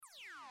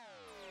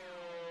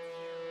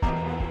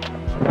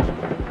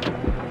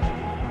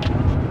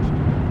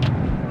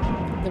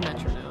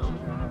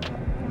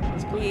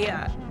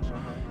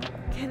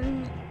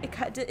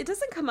it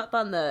doesn't come up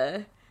on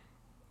the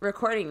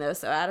recording though,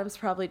 so Adam's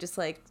probably just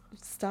like,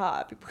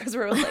 stop, because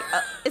we're like,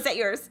 is that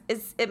yours?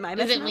 Is it my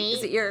metronome?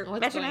 Is it your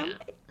metronome?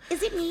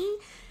 Is it me?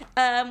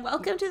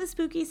 Welcome to the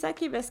Spooky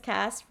Succubus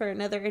cast for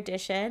another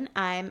edition.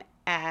 I'm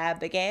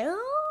Abigail.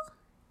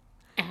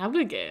 I'm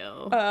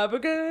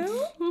Rebecca.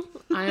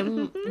 I don't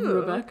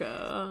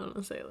want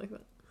to say it like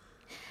that.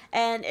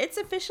 And it's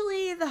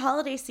officially the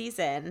holiday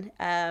season.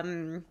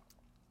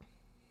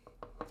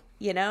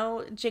 You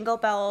know, jingle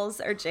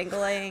bells are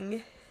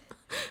jingling.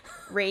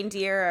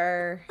 Reindeer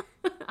are...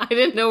 I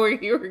didn't know where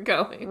you were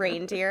going.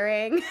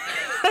 Reindeering.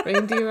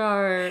 Reindeer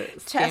are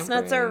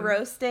Chestnuts are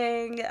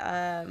roasting.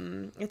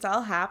 It's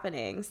all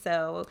happening.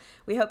 So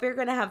we hope you're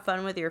going to have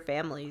fun with your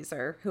families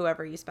or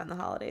whoever you spend the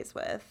holidays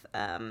with.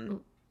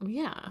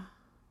 Yeah.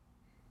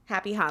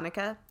 Happy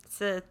Hanukkah. It's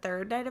the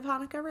third night of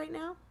Hanukkah right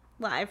now.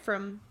 Live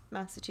from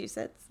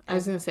Massachusetts. I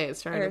was going to say it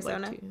started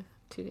Arizona. like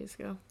two days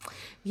ago.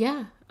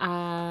 Yeah.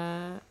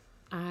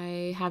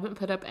 I haven't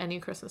put up any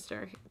Christmas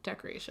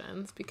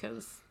decorations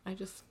because I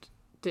just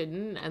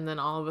didn't. And then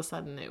all of a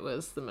sudden it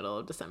was the middle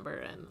of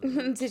December.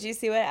 And Did you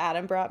see what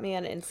Adam brought me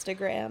on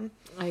Instagram?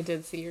 I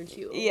did see your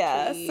cute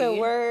little tree. So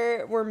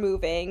we're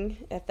moving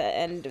at the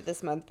end of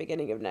this month,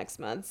 beginning of next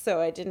month.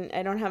 So I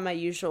don't have my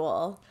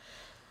usual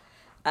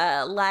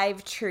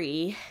live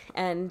tree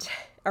and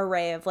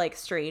array of like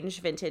strange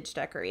vintage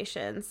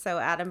decorations. So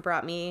Adam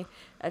brought me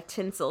a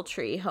tinsel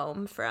tree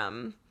home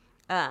from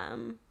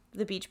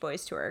the Beach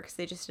Boys tour, because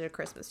they just did a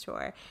Christmas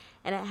tour,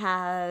 and it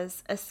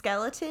has a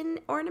skeleton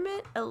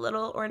ornament, a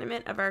little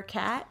ornament of our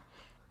cat,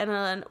 and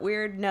a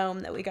weird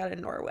gnome that we got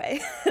in Norway.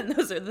 And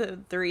those are the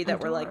three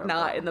that were like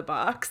not in the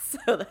box,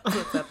 so that's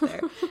what's up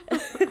there.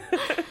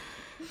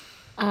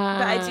 But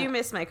I do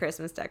miss my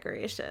Christmas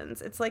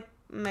decorations. It's like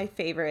my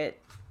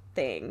favorite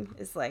thing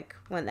is like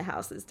when the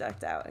house is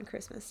decked out in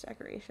Christmas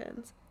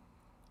decorations.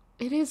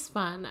 It is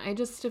fun. I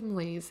just am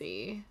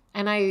lazy.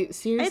 And I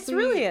seriously... It's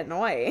really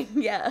annoying.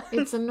 Yeah.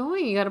 It's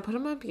annoying. You got to put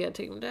them up. You got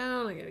to take them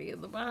down. I got to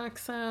get the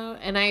box out.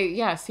 And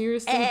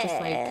seriously,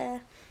 just like...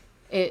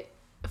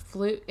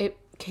 It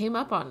came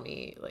up on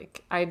me.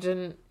 Like,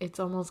 it's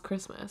almost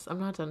Christmas. I'm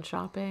not done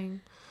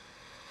shopping.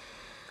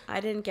 I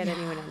didn't get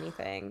anyone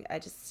anything. I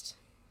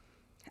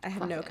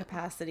have no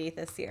capacity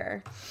this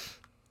year.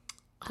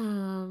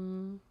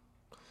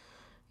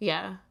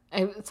 Yeah.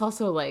 It's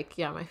also like,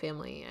 my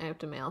family, I have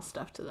to mail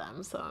stuff to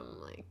them. So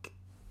I'm like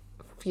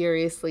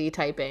furiously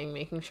typing,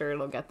 making sure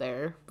it'll get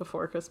there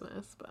before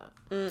Christmas. But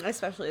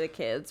especially the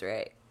kids,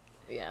 right?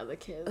 Yeah, the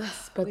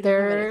kids. But we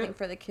don't have anything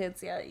for the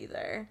kids yet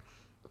either.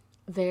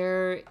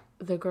 The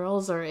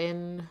girls are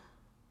in...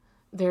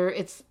 They're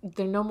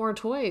no more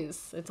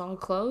toys. It's all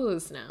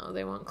clothes now.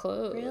 They want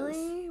clothes.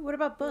 Really? What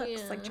about books?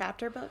 Yeah. Like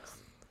chapter books?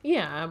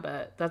 Yeah,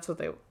 but that's what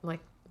they like,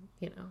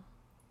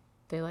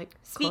 they like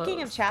Speaking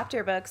clothes. Of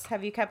chapter books,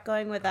 have you kept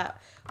going with that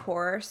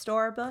horror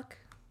store book?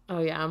 Oh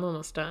yeah, I'm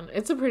almost done.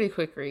 It's a pretty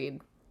quick read.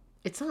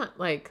 It's not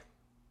like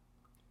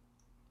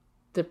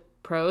the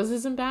prose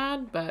isn't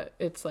bad, but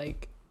it's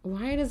like,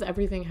 why does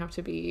everything have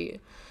to be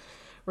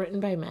written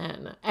by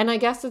men? And I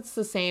guess it's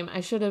the same.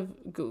 I should have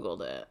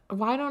Googled it.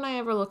 Why don't I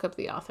ever look up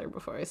the author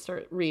before I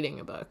start reading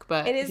a book?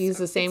 But he's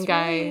the same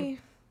guy. Really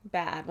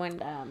bad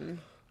when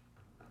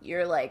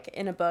you're like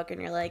in a book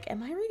and you're like,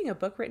 am I reading a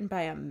book written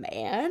by a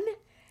man?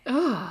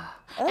 Ugh.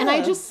 And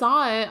I just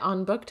saw it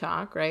on Book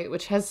Talk, right?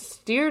 Which has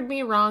steered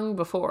me wrong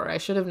before. I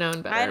should have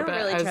known better. I don't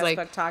really trust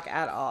Book Talk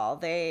at all.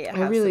 They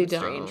have really some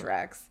strange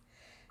recs.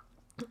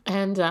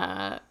 And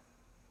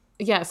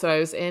so I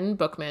was in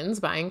Bookman's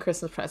buying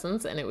Christmas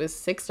presents, and it was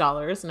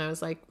 $6, and I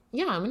was like,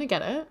 yeah, I'm gonna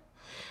get it.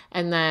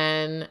 And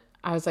then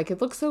I was like, it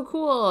looks so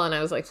cool, and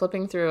I was like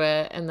flipping through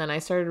it, and then I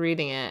started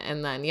reading it,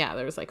 and then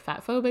there was like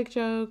fat phobic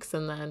jokes,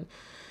 and then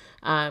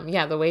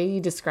the way he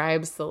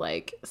describes the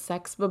like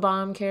sex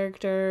bomb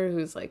character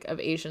who's like of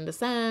Asian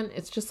descent,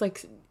 it's just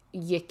like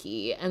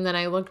yicky. And then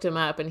I looked him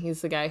up, and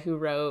he's the guy who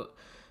wrote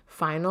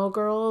Final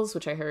Girls,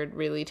 which I heard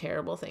really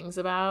terrible things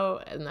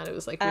about, and that it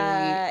was like really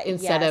I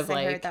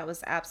heard that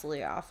was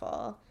absolutely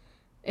awful.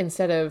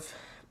 Instead of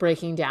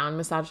breaking down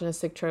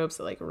misogynistic tropes,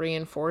 it like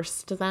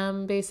reinforced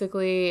them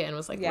basically, and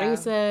was like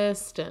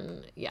racist,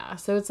 and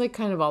so it's like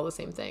kind of all the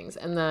same things.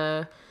 And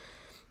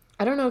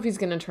I don't know if he's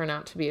going to turn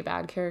out to be a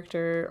bad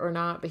character or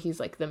not, but he's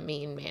like the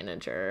main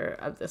manager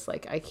of this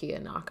like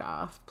IKEA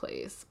knockoff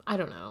place. I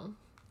don't know.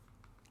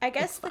 I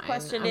guess the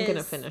question is... I'm going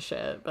to finish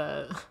it,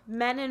 but...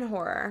 Men in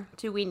horror,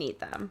 do we need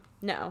them?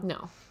 No.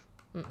 No.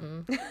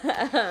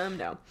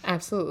 No.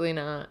 Absolutely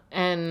not.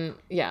 And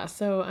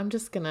so I'm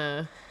just going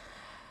to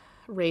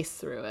race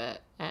through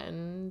it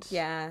and...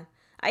 Yeah.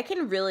 I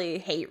can really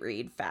hate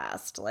read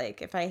fast.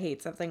 Like, if I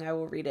hate something, I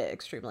will read it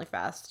extremely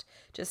fast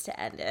just to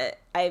end it.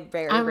 I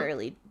very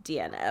rarely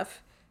DNF.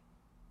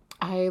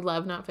 I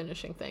love not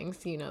finishing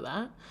things. You know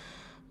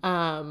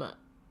that.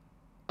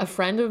 A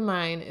friend of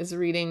mine is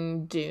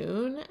reading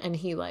Dune, and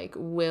he like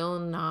will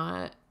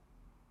not...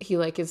 He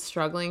like is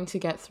struggling to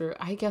get through.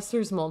 I guess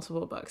there's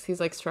multiple books. He's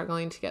like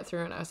struggling to get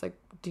through, and I was like,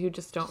 dude,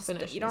 just don't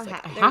finish. You don't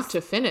have... I have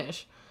to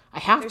finish. I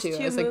have There's to.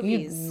 two I was like,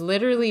 movies. you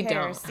literally Who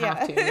don't cares?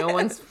 have Yeah. to. No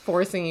one's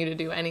forcing you to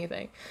do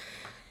anything.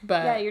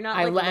 But Yeah, you're not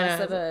I like le- and less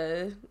I of was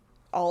a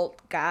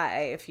alt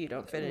guy if you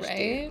don't finish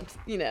right. Dune,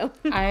 you know.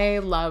 I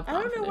love I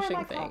not don't know where finishing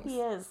my things. copy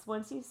is.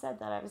 Once you said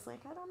that, I was like,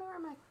 I don't know where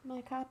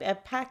my copy. I'm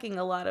packing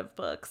a lot of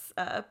books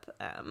up.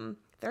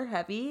 They're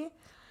heavy.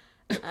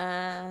 It's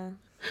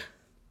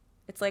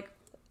like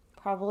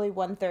probably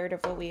 1/3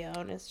 of what we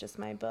own is just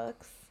my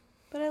books.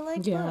 But I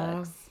like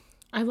books.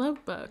 I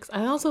love books.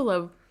 I also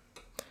love,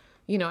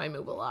 I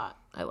move a lot.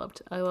 I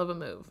love a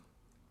move.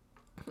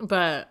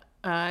 But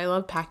I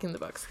love packing the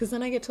books because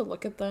then I get to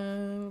look at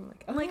them.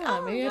 Like, oh,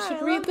 yeah, maybe I should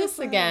I read love this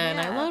one. again.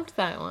 Yeah. I loved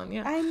that one.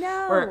 Yeah. I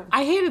know. Or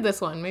I hated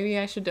this one. Maybe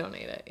I should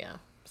donate it. Yeah.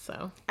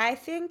 So. I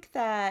think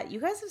that you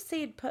guys have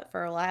stayed put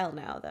for a while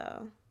now,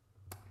 though.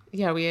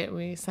 Yeah,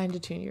 we signed a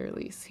 2-year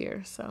lease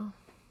here, so.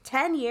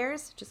 10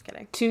 years? Just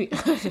kidding. 2.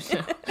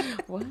 No.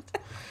 What?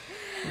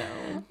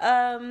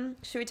 No.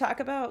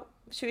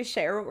 Should we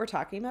share what we're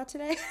talking about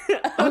today?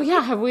 Oh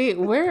yeah,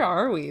 where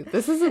are we?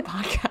 This is a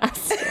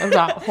podcast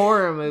about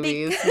horror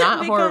movies,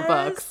 not horror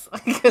books.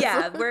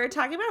 Yeah, we're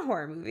talking about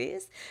horror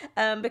movies.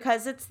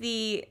 Because it's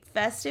the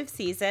festive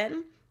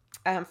season.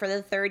 For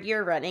the 3rd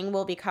year running,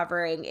 we'll be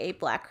covering a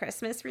Black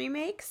Christmas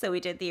remake. So we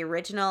did the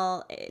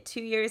original 2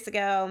 years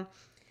ago,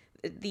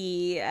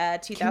 the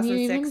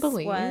 2006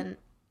 one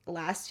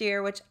last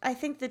year, which I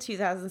think the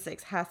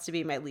 2006 has to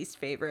be my least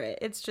favorite.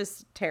 It's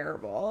just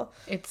terrible.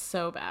 It's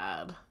so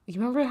bad. You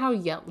remember how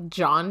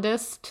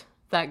jaundiced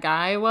that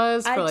guy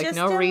was for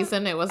no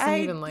reason? It wasn't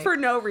even like for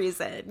no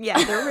reason.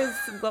 Yeah, there was.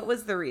 What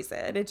was the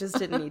reason? It just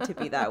didn't need to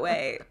be that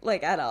way,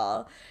 like at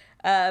all.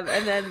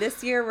 And then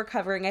this year we're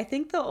covering, I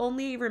think, the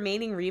only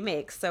remaining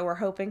remakes. So we're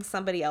hoping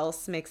somebody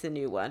else makes a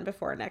new one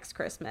before next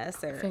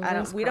Christmas, or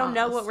we don't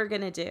know what we're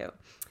gonna do.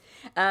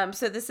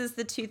 So this is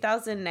the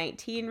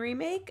 2019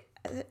 remake,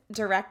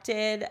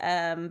 directed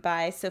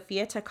by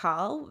Sophia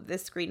Takal. The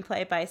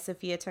screenplay by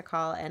Sophia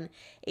Takal and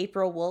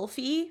April Wolfe.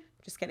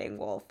 Just kidding,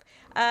 Wolf.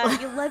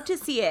 You love to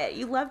see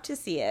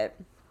it.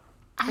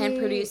 And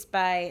produced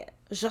by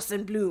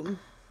Justin Bloom,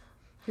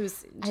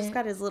 who's just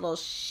got his little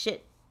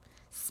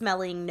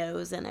shit-smelling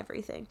nose and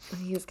everything.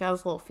 He's got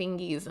his little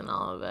fingies and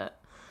all of it.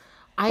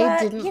 I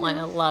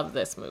didn't love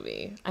this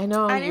movie. I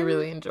know you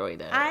really enjoyed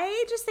it.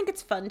 I just think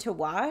it's fun to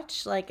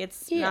watch. Like,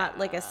 it's not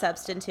like a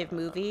substantive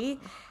movie.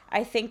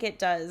 I think it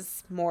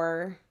does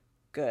more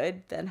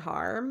good than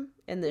harm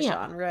in the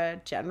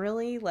genre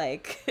generally.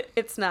 Like,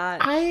 it's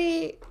not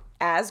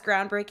as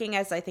groundbreaking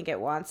as I think it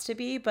wants to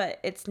be, but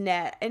it's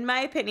in my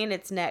opinion,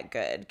 it's net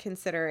good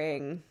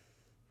considering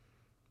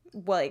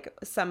like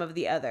some of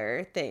the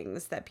other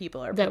things that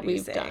people are producing.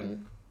 We've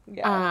done.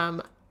 Yeah.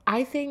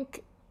 I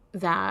think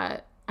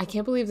that I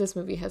can't believe this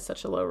movie has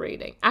such a low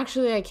rating.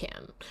 Actually, I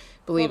can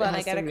believe it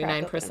has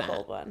 39%.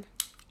 Cold one.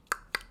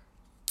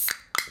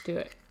 Do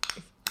it.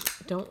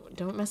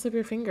 Don't mess up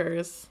your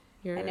fingers.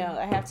 I know.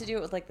 I have to do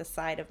it with like the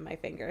side of my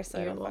finger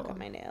so I don't fuck up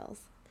my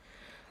nails.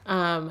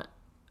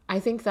 I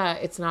think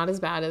that it's not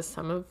as bad as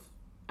I'm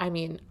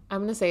going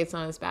to say it's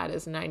not as bad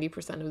as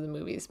 90% of the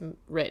movies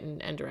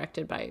written and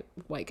directed by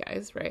white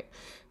guys, right?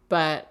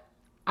 But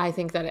I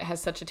think that it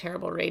has such a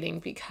terrible rating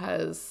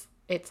because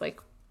it's like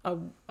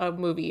a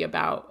movie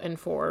about and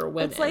for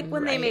women. It's like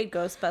when they made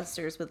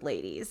Ghostbusters with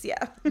ladies,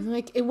 yeah.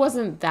 Like, it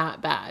wasn't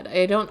that bad.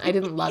 I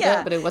didn't love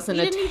it, but it wasn't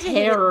a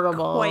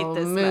terrible quite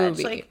this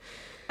movie. Much. Like,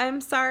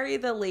 I'm sorry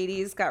the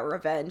ladies got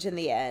revenge in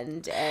the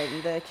end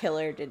and the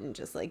killer didn't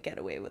just like get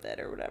away with it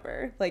or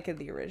whatever, like in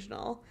the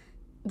original.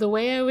 The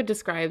way I would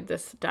describe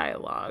this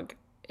dialogue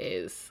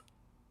is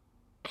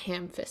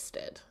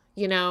ham-fisted.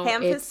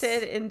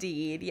 Ham-fisted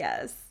indeed,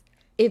 yes.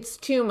 It's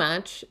too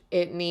much.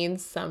 It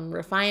needs some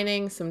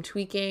refining, some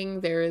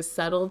tweaking. There is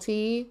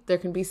subtlety. There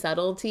can be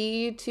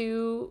subtlety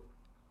to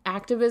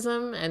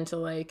activism and to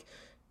like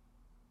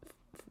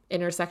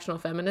intersectional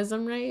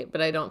feminism, right?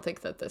 But I don't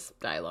think that this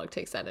dialogue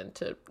takes that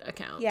into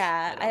account.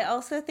 Yeah, I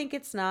also think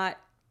it's not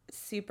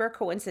super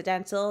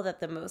coincidental that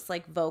the most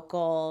like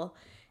vocal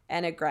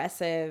and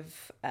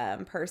aggressive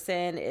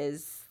person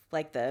is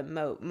like the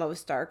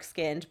most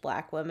dark-skinned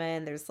Black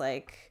woman.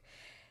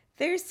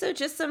 There's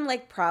just some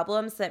like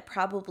problems that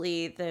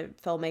probably the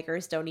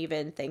filmmakers don't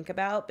even think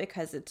about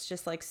because it's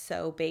just like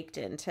so baked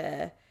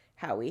into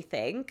how we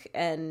think,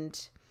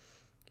 and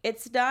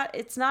it's not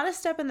a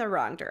step in the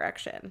wrong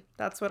direction.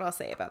 That's what I'll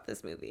say about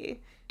this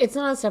movie. It's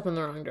not a step in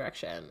the wrong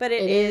direction, but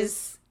it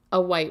is a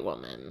white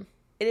woman.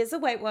 It is a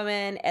white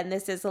woman, and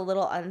this is a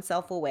little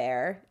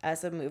unself-aware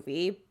as a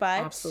movie,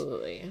 but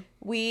absolutely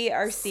we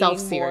are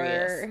seeing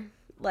more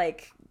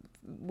like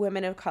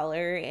women of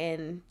color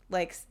in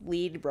like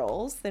lead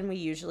roles than we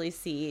usually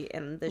see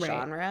in the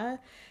genre,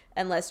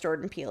 unless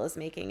Jordan Peele is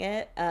making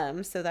it.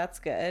 So that's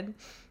good.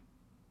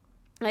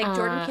 Like,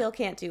 Jordan Peele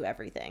can't do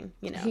everything,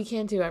 He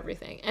can't do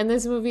everything. And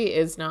this movie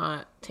is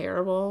not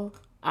terrible.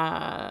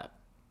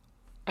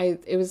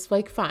 It was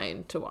like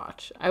fine to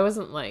watch. I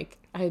wasn't like,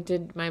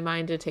 my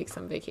mind did take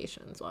some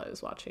vacations while I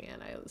was watching it.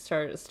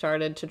 I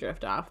started to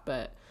drift off,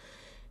 but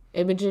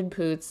Imogen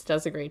Poots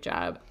does a great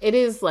job. It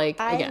is like,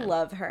 I again.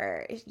 love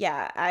her.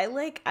 Yeah,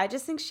 I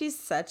just think she's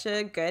such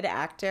a good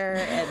actor,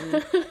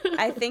 and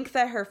I think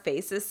that her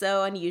face is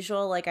so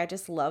unusual. Like, I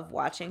just love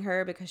watching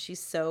her because she's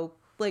so,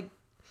 like,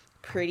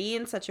 pretty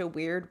in such a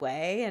weird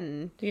way.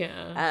 And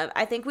Yeah.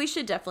 I think we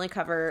should definitely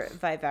cover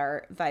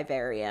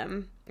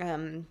Vivarium.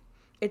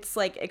 It's,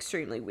 like,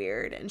 extremely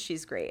weird, and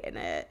she's great in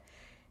it.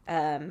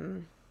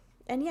 And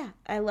yeah,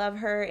 I love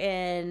her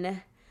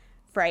in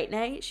Fright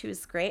Night. She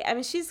was great. I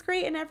mean, she's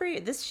great in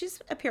she's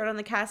appeared on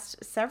the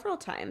cast several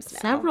times now.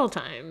 Several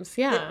times,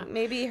 yeah.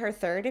 Maybe her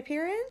third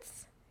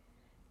appearance?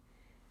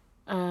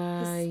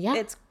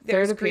 Yeah.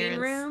 There's third Green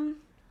appearance. Room.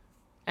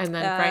 And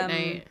then Fright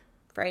Night.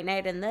 Fright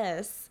Night and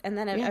this. And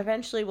then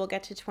eventually we'll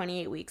get to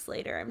 28 Weeks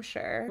Later, I'm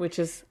sure. Which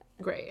is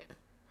great.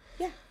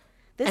 Yeah.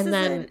 This and is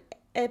then,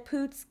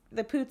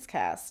 the Poots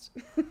cast.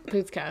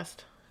 Poots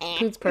cast.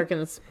 Poots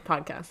Perkins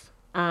podcast.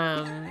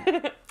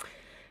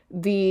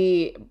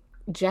 The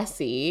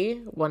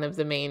Jessie, one of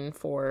the main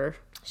four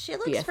She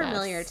looks BFFs,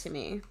 familiar to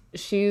me.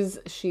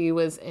 She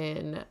was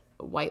in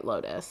White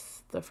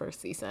Lotus the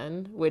first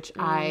season, which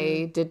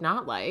I did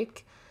not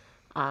like.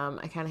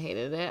 I kind of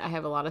hated it. I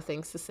have a lot of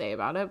things to say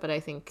about it, but I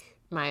think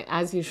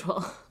as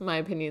usual, my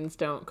opinions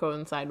don't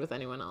coincide with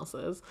anyone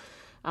else's.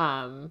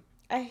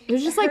 It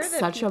was just like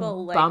such a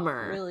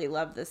bummer. I really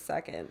love the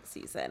second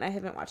season. I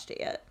haven't watched it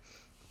yet.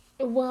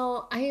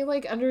 Well, I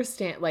like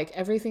understand like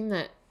everything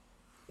that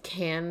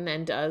can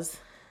and does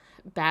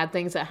bad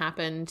things that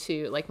happen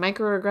to like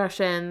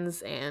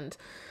microaggressions and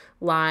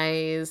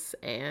lies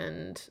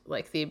and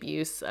like the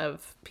abuse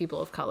of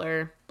people of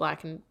color,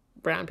 Black and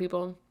brown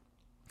people,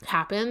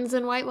 happens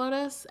in White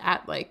Lotus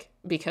at like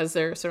because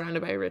they're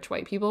surrounded by rich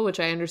white people, which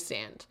I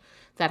understand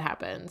that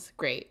happens.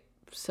 Great.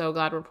 So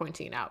glad we're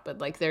pointing it out. But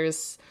like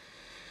it's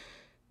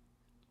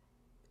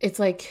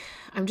like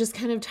I'm just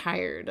kind of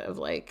tired of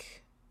like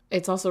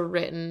it's also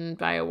written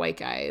by a white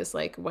guy. Is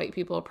like white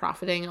people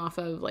profiting off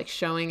of like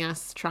showing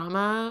us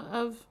trauma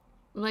of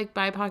like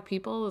BIPOC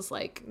people is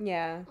like,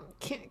 yeah.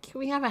 Can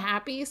we have a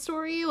happy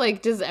story?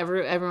 Like, does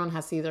everyone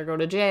has to either go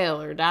to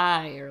jail or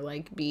die or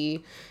like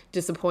be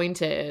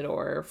disappointed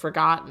or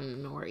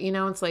forgotten or, you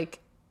know, it's like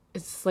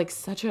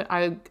such a,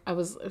 I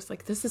was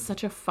like, this is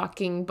such a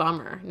fucking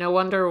bummer. No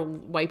wonder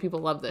white people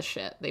love this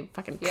shit. They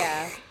fucking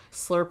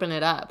slurping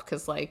it up.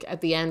 Cause like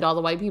at the end, all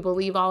the white people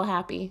leave all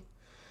happy.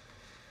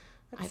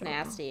 That's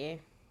nasty.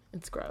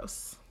 It's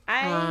gross.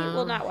 I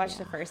will not watch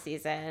the first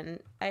season.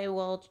 I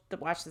will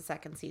watch the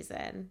second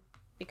season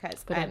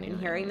because I've been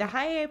hearing the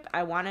hype.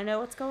 I want to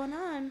know what's going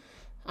on.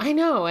 I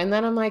know. And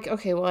then I'm like,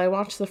 okay, well, I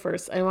watched the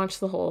first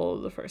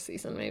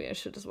season. Maybe I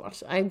should just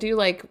watch it. I do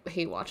like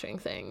hate watching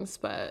things,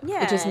 but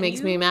it just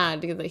makes me mad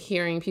because like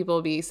hearing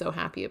people be so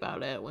happy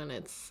about it when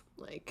it's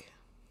like,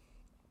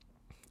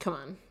 come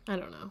on. I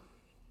don't know.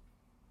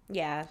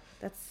 Yeah.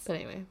 But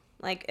anyway.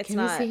 Like, it's can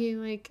not... you see,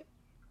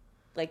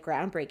 like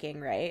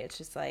groundbreaking, right? It's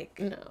just like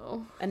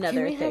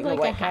another thing have, like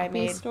a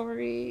happy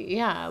story.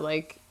 Yeah,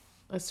 like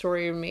a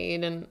story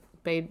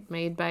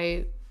made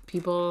by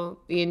people,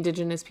 the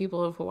indigenous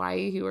people of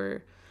Hawaii who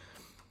are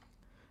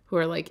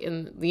like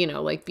in, you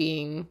know, like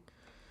being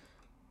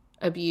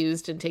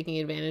abused and taken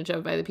advantage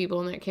of by the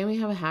people in there. Can't we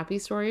have a happy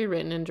story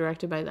written and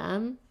directed by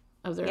them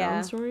of their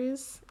own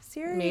stories?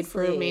 Seriously. Made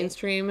for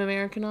mainstream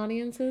American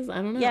audiences? I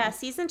don't know. Yeah,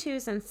 season 2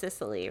 is in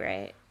Sicily,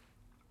 right?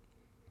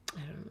 I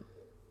don't know.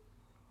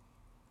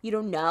 You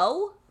don't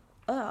know?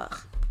 Ugh.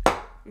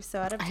 You're so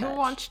out of touch. I haven't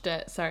watched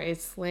it. Sorry, I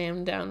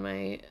slammed down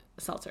my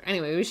seltzer.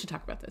 Anyway, we should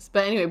talk about this.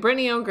 But anyway,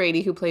 Brittany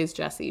O'Grady, who plays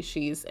Jessie,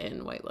 she's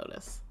in White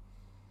Lotus.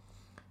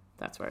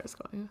 That's where I was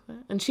going with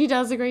it. And she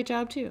does a great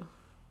job, too.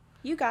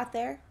 You got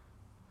there.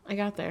 I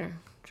got there.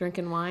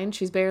 Drinking wine.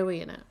 She's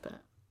barely in it,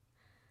 but...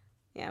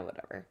 Yeah,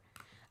 whatever.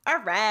 All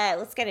right,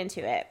 let's get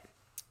into it.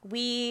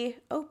 We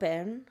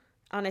open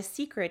on a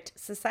secret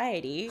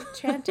society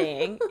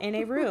chanting in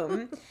a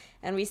room,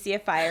 and we see a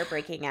fire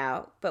breaking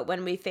out. But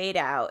when we fade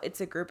out, it's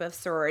a group of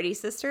sorority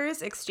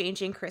sisters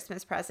exchanging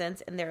Christmas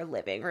presents in their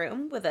living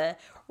room with a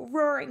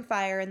roaring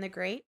fire in the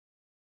grate.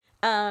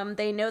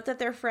 They note that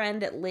their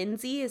friend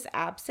Lindsay is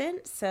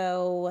absent,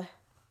 so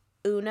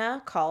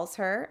Una calls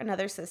her,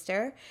 another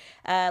sister.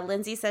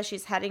 Lindsay says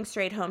she's heading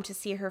straight home to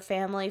see her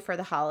family for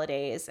the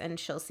holidays, and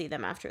she'll see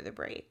them after the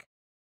break.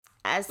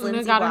 As Una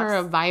Lindsay got walks... her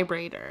a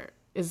vibrator.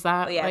 Is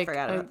that I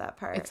forgot about that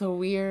part. It's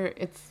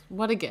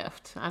what a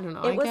gift. I don't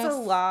know. It was a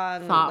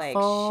long,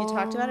 thoughtful. Like, she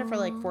talked about it for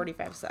like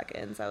 45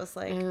 seconds. I was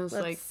like,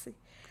 let's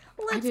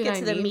get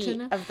to the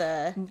meat of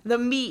the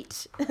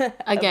meat.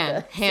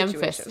 Again,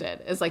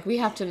 ham-fisted. It's like, we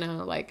have to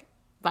know, like,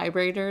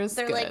 vibrators.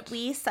 They're good. like,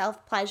 we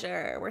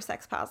self-pleasure. We're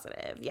sex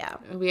positive. Yeah.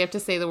 We have to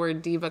say the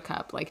word Diva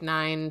Cup like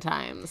 9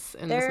 times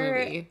in this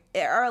movie.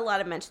 There are a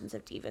lot of mentions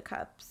of Diva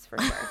Cups, for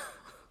sure.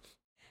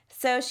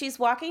 So she's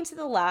walking to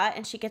the lot,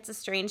 and she gets a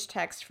strange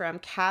text from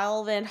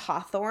Calvin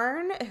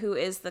Hawthorne, who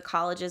is the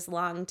college's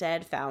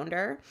long-dead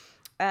founder.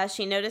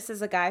 She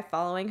notices a guy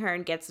following her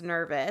and gets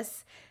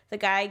nervous. The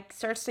guy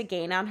starts to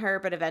gain on her,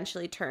 but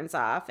eventually turns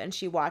off, and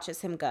she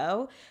watches him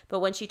go. But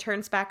when she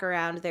turns back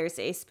around, there's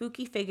a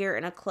spooky figure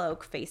in a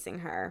cloak facing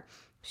her.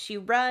 She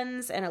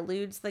runs and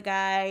eludes the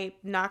guy,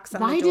 knocks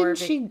on the door. Why didn't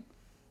she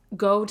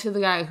go to the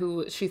guy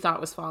who she thought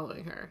was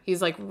following her?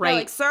 He's like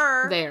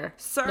sir, there.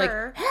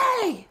 Sir. Like,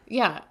 hey!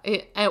 Yeah.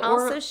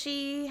 Also,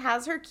 she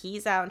has her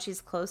keys out and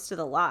she's close to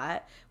the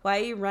lot. Why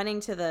are you running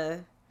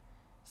to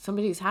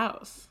somebody's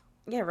house?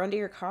 Yeah, run to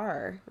your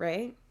car,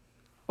 right?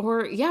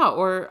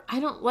 Or I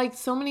don't like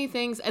so many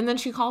things. And then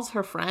she calls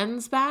her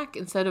friends back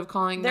instead of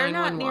calling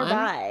 911. They're not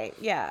nearby.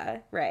 Yeah,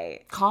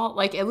 right.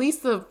 At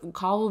least the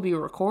call will be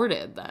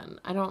recorded then.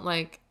 I don't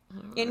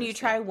and you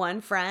try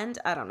one friend?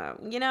 I don't know.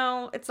 You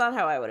know, it's not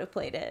how I would have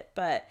played it,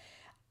 but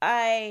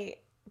I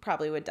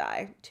probably would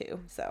die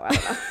too. So I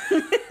don't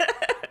know.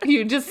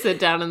 You just sit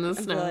down in the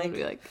snow and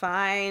be like,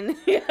 fine.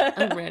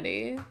 I'm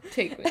ready.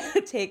 Take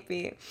me. Take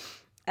me.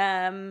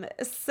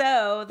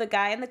 So the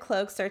guy in the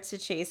cloak starts to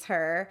chase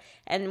her,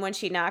 and when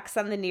she knocks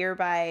on the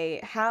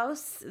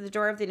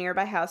door of the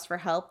nearby house for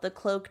help, the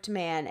cloaked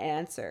man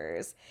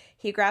answers.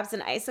 He grabs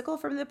an icicle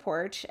from the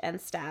porch and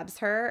stabs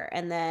her,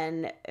 and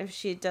then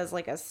she does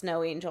like a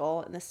snow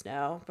angel in the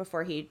snow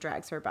before he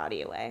drags her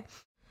body away.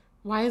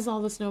 Why is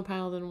all the snow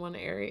piled in one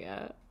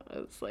area?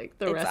 It's like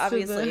the rest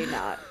obviously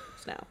not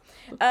snow.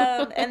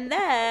 And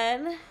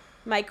then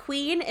my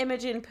queen,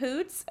 Imogen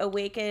Poots,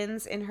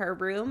 awakens in her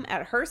room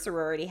at her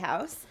sorority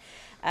house.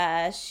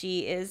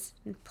 She is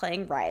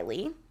playing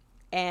Riley,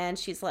 and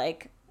she's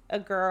like a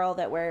girl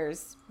that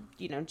wears,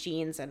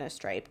 jeans and a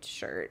striped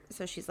shirt.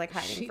 So she's like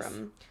hiding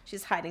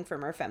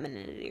from her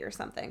femininity or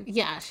something.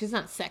 Yeah, she's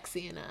not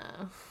sexy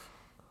enough.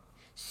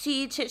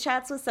 She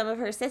chit-chats with some of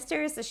her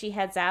sisters as she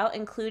heads out,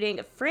 including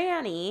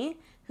Franny,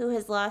 who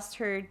has lost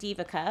her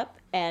diva cup,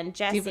 and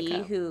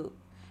Jessie, who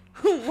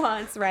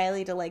wants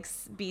Riley to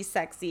be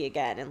sexy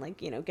again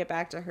and get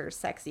back to her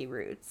sexy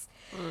roots.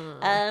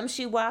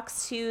 She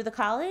walks to the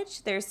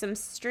college. There's some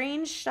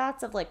strange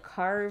shots of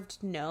carved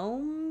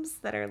gnomes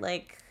that are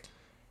the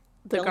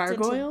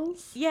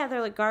gargoyles. Yeah,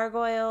 they're like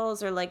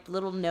gargoyles or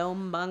little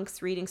gnome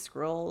monks reading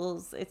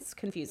scrolls. It's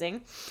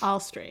confusing. All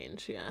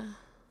strange,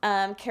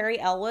 yeah. Carrie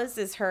Elwes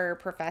is her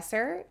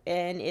professor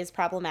and is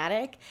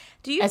problematic.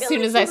 As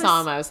soon as I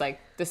saw him, I was like,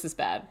 this is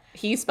bad.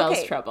 He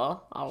spells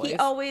trouble, always. He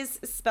always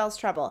spells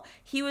trouble.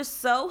 He was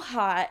so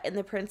hot in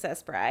The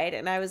Princess Bride,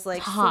 and I was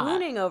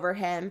swooning over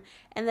him.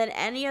 And then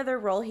any other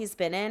role he's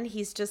been in,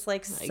 he's just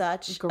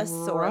such gross. A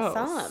sore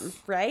thumb,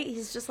 right?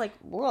 He's just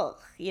ugh,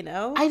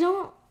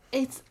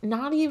 it's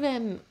not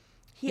even.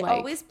 He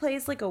always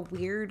plays a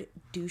weird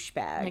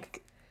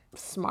douchebag.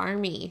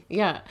 Smarmy,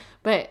 yeah,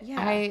 but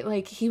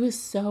yeah. He was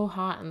so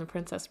hot in The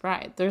Princess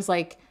Bride. There's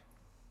what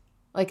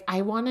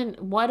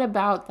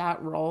about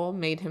that role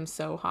made him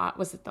so hot?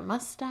 Was it the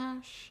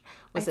mustache?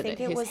 Was it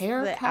his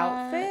haircut? The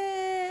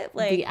outfit?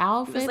 The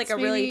outfit. He was a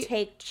really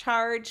take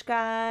charge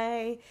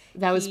guy.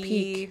 That was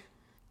peak.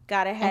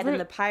 Got ahead in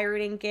the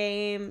pirating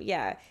game.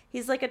 Yeah,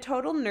 he's a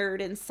total nerd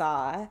in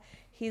Saw.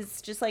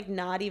 He's just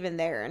not even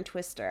there in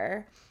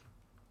Twister.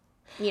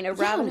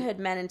 Robin Hood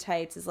Men in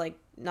Tights is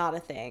not a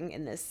thing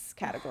in this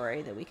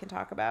category that we can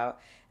talk about.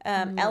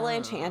 Ella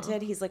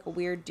Enchanted, he's a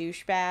weird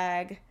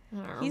douchebag.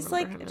 He's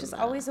just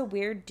always a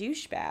weird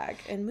douchebag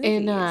in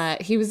movies.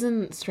 And he was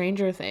in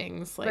Stranger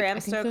Things. Bram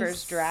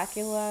Stoker's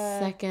Dracula.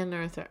 Second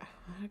or third.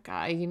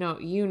 Guy, you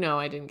know,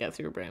 I didn't get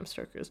through Bram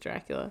Stoker's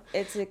Dracula.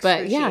 It's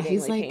excruciatingly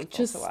he's painful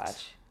just to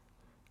watch.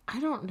 I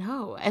don't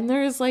know. And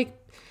there's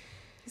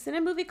he's in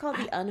a movie called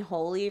The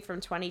Unholy from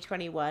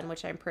 2021,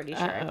 which I'm pretty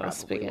sure I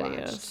probably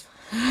watched.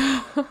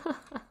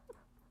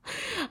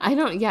 I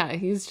don't. Yeah,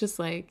 he's just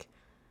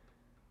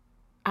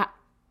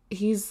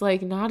he's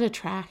not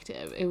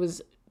attractive.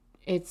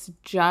 It's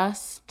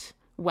just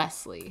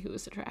Wesley who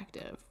is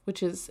attractive,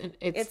 which is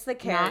it's the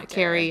character. Not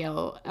Carrie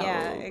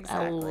Yeah,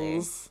 exactly.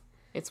 Ells.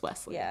 It's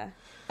Wesley. Yeah,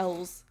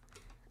 Ells.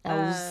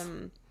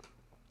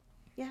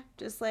 Yeah,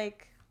 just I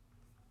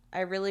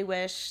really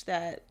wish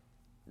that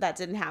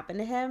didn't happen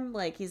to him.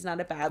 He's not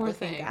a bad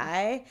looking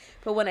guy,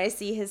 but when I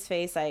see his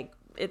face,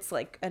 it's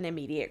an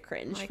immediate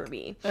cringe for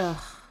me.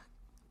 Ugh,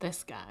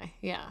 this guy.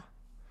 Yeah.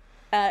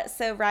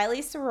 So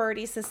Riley's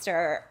sorority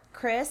sister,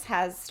 Chris,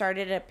 has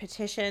started a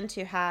petition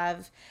to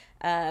have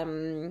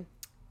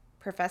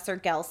Professor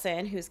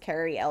Gelson, who's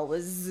Carrie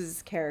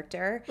Elwes'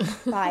 character,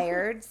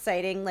 fired,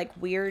 citing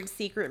weird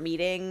secret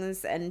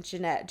meetings and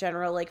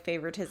general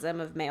favoritism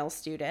of male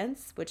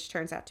students, which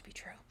turns out to be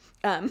true.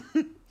 And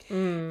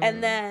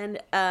then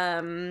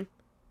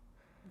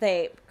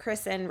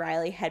Chris and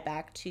Riley head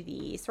back to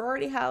the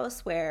sorority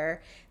house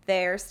where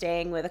they're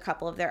staying with a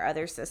couple of their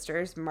other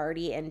sisters,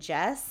 Marty and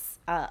Jess,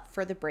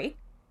 for the break.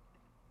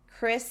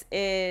 Chris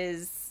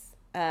is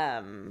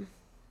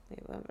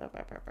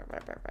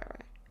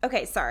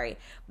okay, sorry.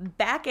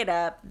 Back it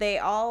up. They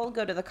all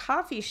go to the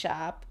coffee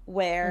shop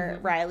where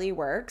Riley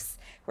works,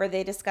 where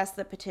they discuss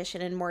the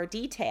petition in more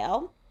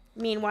detail.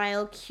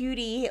 Meanwhile,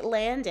 cutie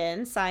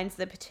Landon signs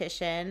the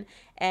petition,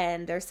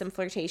 and there's some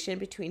flirtation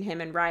between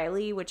him and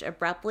Riley, which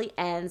abruptly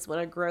ends when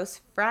a gross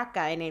frat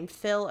guy named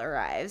Phil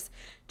arrives.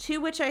 To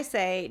which I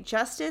say,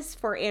 justice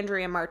for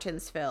Andrea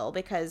Martin's Phil,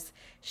 because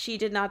she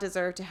did not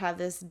deserve to have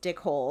this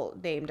dickhole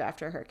named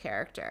after her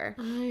character.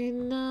 I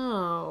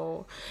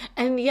know.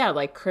 And yeah,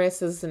 like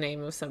Chris is the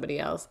name of somebody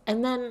else.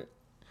 And then,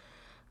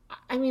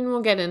 I mean,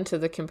 we'll get into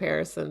the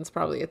comparisons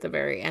probably at the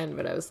very end,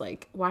 but I was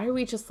like, why are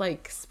we just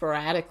like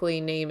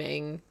sporadically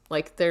naming?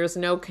 Like, there's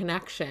no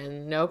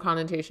connection, no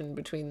connotation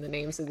between the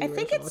names of the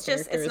original characters. I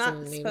think it's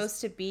not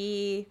supposed to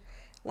be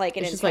like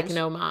an It's just like an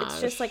homage. It's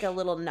just like a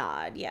little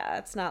nod. Yeah,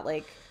 it's not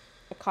like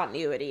a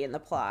continuity in the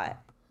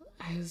plot.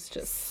 I was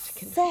just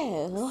confused.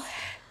 So,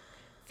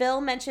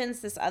 Phil mentions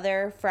this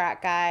other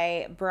frat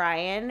guy,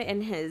 Brian,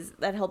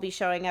 that he'll be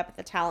showing up at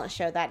the talent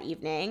show that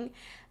evening.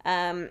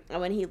 And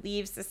when he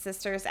leaves, the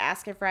sisters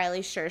ask if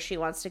Riley's sure she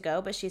wants to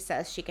go, but she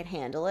says she can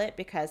handle it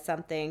because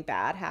something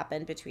bad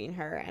happened between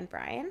her and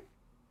Brian.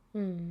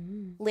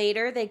 Mm-hmm.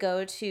 Later, they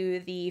go to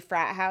the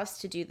frat house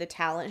to do the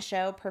talent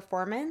show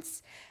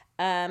performance.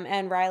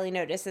 And Riley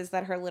notices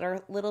that her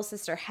little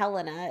sister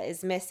Helena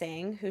is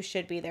missing, who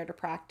should be there to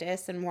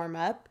practice and warm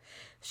up.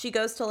 She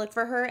goes to look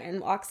for her and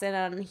walks in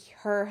on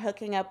her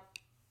hooking up.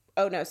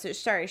 Oh, no. So,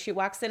 sorry. She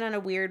walks in on a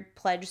weird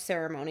pledge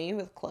ceremony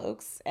with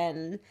cloaks.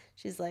 And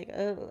she's like,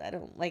 oh, I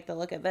don't like the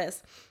look of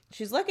this.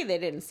 She's lucky they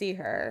didn't see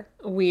her.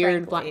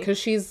 Weird black.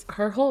 Because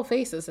her whole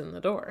face is in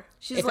the door.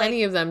 If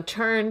any of them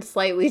turned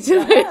slightly to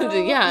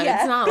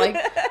it's not like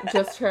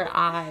just her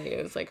eye.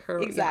 It was like her.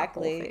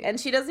 Exactly. Whole face. And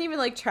she doesn't even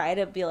like try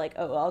to be like,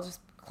 oh, I'll just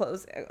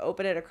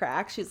open it a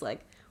crack. She's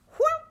like,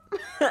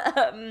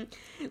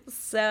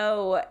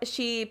 so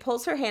she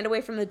pulls her hand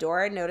away from the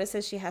door and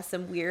notices she has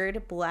some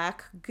weird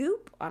black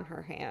goop on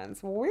her hands.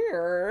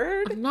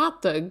 Weird.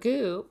 Not the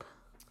goop.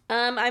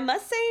 I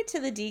must say, to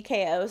the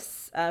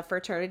DKO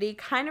fraternity,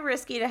 kind of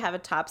risky to have a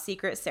top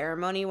secret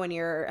ceremony when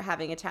you're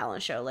having a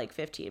talent show like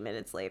 15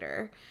 minutes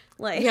later.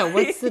 Like, yeah,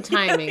 what's the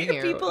timing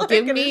here?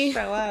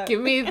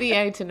 Give me the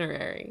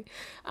itinerary.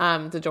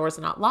 The door's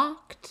not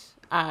locked.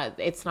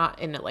 It's not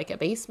in like a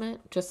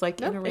basement, just like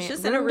in a room. It's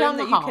just in a room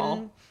that you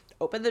can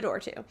open the door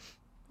to.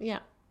 Yeah.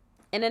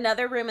 In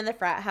another room in the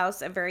frat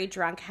house, a very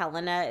drunk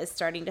Helena is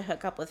starting to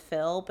hook up with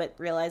Phil, but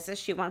realizes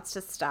she wants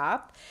to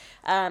stop.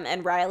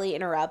 And Riley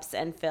interrupts,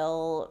 and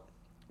Phil,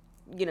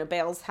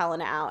 bails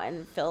Helena out.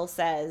 And Phil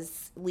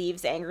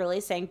leaves angrily,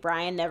 saying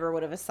Brian never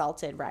would have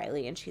assaulted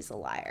Riley, and she's a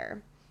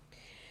liar.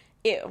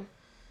 Ew.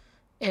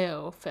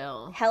 Ew,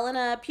 Phil.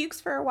 Helena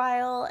pukes for a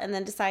while and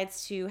then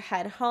decides to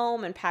head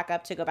home and pack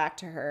up to go back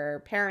to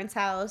her parents'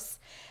 house.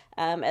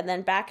 And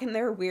then back in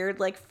their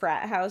weird, like,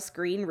 frat house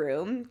green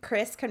room,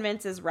 Chris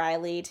convinces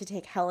Riley to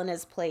take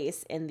Helena's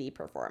place in the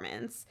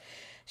performance.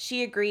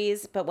 She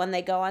agrees, but when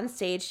they go on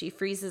stage, she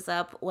freezes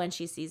up when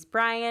she sees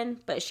Brian,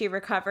 but she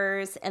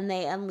recovers, and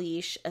they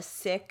unleash a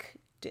sick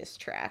diss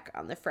track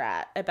on the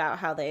frat about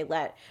how they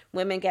let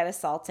women get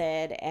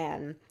assaulted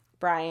and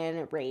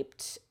Brian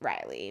raped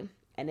Riley.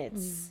 And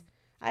it's,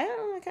 I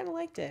don't know, I kind of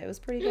liked it. It was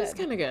pretty good. It was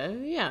kind of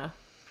good, yeah.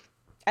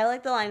 I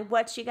like the line,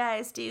 what you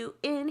guys do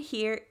in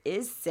here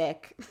is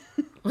sick.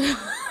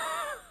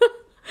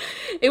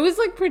 It was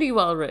like pretty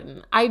well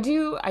written. I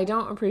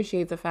don't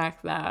appreciate the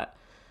fact that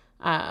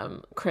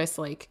Chris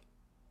like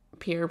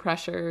peer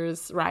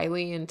pressures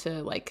Riley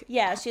into like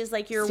she's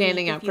like, you're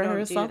standing weak up if you for don't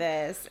herself. Do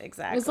this.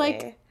 Exactly. It's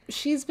like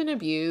she's been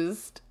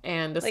abused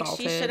and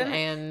assaulted,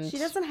 and she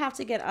doesn't have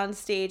to get on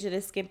stage in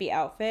a skimpy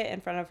outfit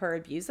in front of her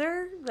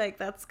abuser. Like,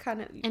 that's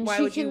kind of, why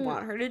would you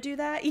want her to do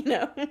that?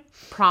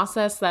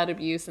 Process that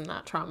abuse and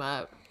that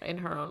trauma in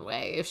her own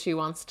way. If she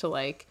wants to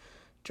like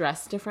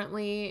dress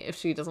differently, if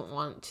she doesn't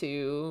want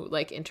to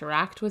like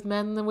interact with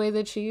men the way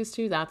that she used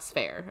to, that's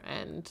fair.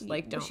 And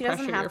like, don't she pressure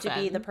doesn't have your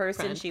to be the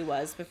person friend. she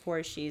was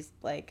before she's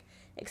like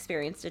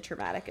experienced a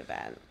traumatic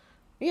event.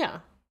 Yeah.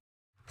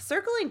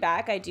 Circling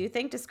back, I do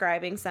think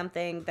describing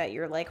something that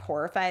you're like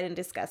horrified and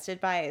disgusted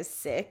by as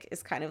sick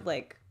is kind of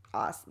like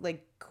awesome,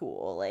 like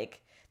cool.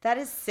 Like, that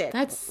is sick.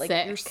 That's like,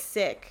 sick. You're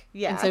sick.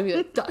 Yeah. And so be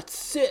like, that's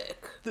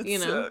sick. That's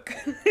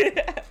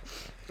sick.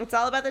 It's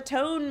all about the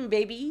tone,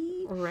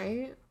 baby.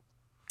 Right.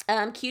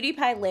 Cutie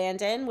Pie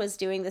Landon was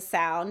doing the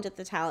sound at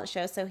the talent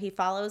show, so he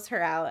follows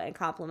her out and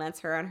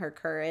compliments her on her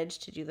courage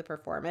to do the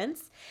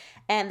performance.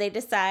 And they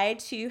decide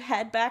to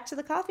head back to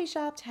the coffee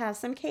shop to have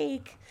some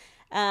cake.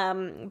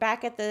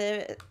 Back at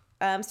the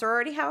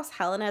sorority house,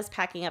 Helena is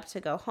packing up to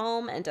go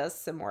home and does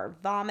some more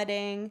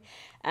vomiting.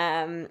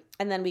 And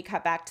then we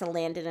cut back to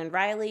Landon and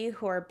Riley,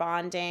 who are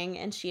bonding,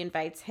 and she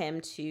invites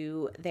him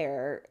to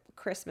their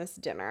Christmas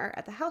dinner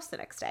at the house the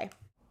next day.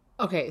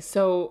 Okay,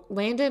 so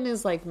Landon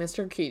is like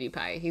Mr. Cutie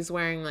Pie. He's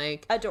wearing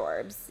like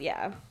adorbs,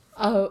 yeah.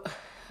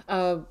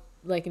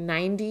 Like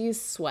 90s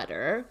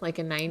sweater, like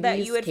a 90s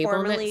that you would cable knit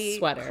formerly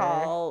sweater.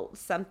 Call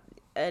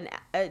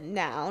a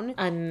noun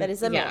that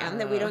is a man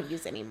that we don't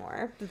use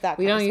anymore.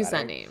 We don't use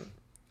that name.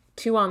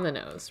 Too on the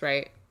nose,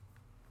 right?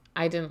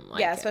 I didn't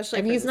like it. Yeah, especially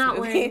and for he's this not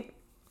movie.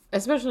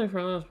 Especially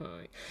for this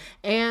movie.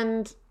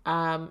 And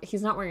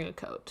he's not wearing a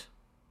coat.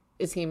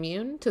 Is he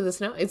immune to the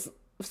snow? It's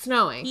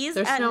snowing. He's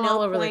There's at snow all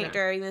no over the point ground.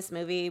 during this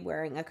movie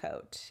wearing a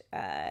coat.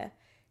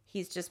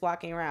 He's just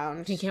walking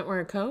around He can't wear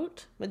a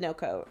coat? with no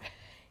coat.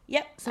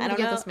 Yep. Somebody I don't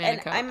get know. this man a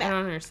And coat. I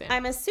don't understand.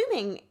 I'm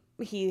assuming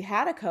he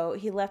had a coat.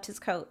 He left his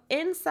coat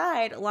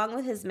inside along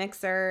with his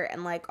mixer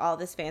and like all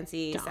this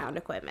fancy sound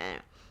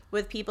equipment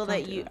with people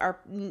that you are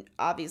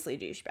obviously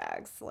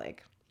douchebags.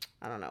 Like,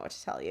 I don't know what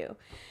to tell you.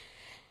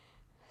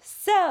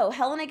 So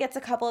Helena gets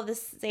a couple of the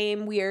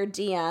same weird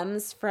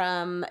DMs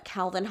from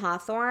Calvin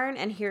Hawthorne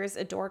and hears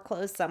a door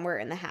closed somewhere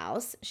in the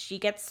house. She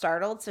gets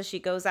startled, so she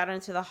goes out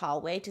into the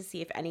hallway to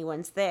see if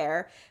anyone's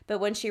there. But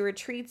when she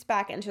retreats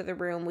back into the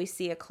room, we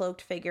see a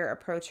cloaked figure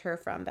approach her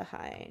from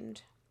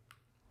behind.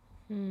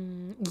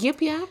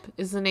 Yip Yap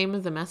is the name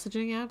of the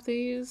messaging app they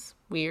use.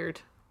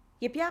 Weird.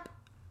 Yip Yap?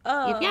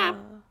 Oh. Yip Yap.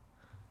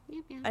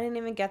 Yip Yap. I didn't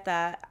even get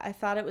that. I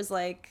thought it was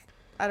like,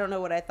 I don't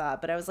know what I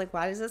thought, but I was like,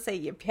 why does it say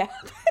Yip Yap?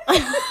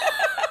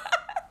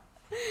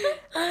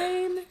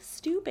 I'm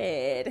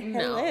stupid.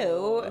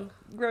 Hello,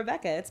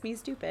 Rebecca. It's me,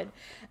 stupid.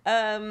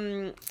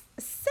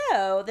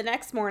 So the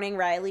next morning,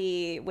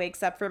 Riley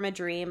wakes up from a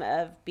dream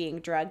of being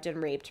drugged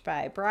and raped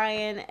by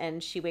Brian,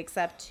 and she wakes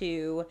up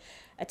to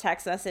a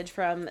text message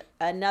from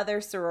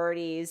another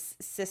sorority's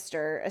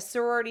sister, a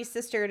sorority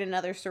sister in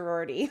another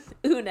sorority,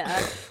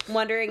 Una,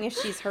 wondering if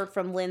she's heard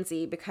from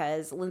Lindsay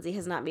because Lindsay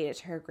has not made it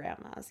to her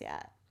grandma's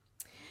yet.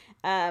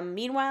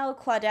 Meanwhile,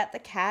 Claudette the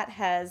cat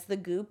has the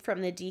goop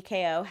from the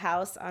DKO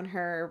house on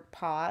her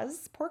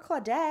paws. Poor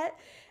Claudette.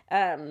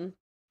 And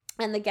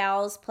the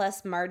gals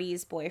plus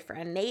Marty's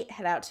boyfriend Nate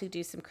head out to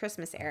do some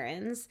Christmas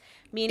errands.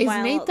 Meanwhile,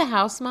 Is Nate the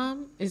house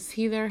mom? Is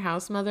he their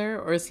house mother,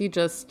 or is he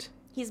just?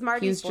 He's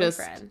Marty's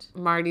boyfriend. Just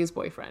Marty's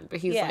boyfriend, but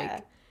he's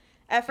like.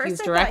 At first,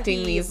 he's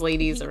directing these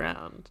ladies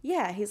around.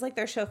 Yeah, he's like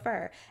their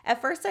chauffeur.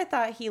 At first, I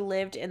thought he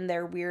lived in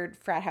their weird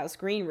frat house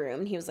green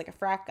room. He was like a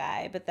frat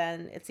guy, but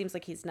then it seems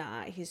like he's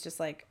not. He's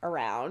just like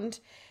around.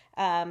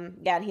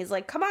 And he's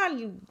like, come on,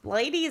 you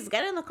ladies,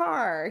 get in the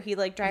car. He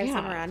like drives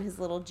them around his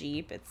little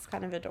Jeep. It's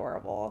kind of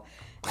adorable.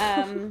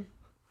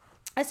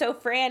 So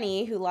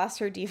Franny, who lost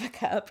her Diva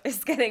Cup,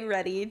 is getting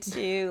ready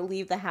to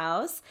leave the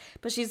house,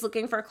 but she's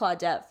looking for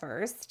Claudette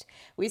first.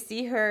 We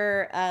see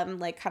her,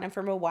 like kind of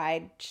from a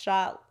wide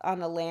shot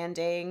on a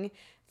landing,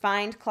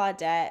 find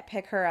Claudette,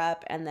 pick her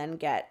up, and then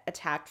get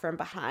attacked from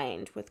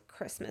behind with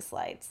Christmas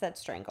lights that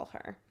strangle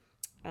her.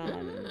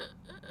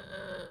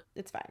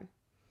 It's fine.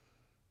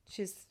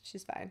 She's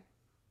fine.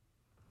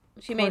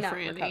 She may not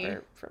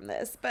recover from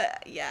this,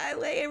 but yeah,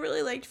 I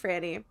really liked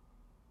Franny.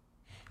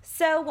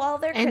 So while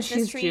their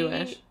Christmas tree...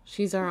 Jewish.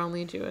 She's our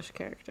only Jewish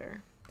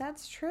character.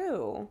 That's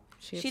true.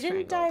 She didn't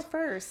strangled. Die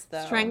first,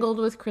 though. Strangled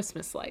with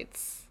Christmas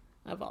lights,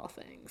 of all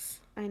things.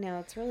 I know,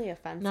 it's really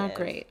offensive. Not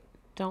great.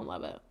 Don't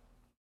love it.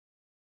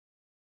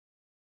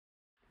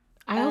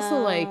 I also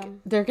like,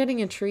 they're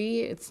getting a tree.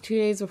 It's 2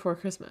 days before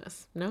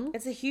Christmas. No?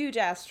 It's a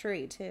huge-ass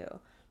tree,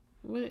 too.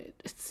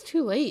 It's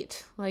too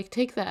late. Like,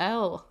 take the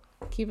L.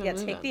 Keep it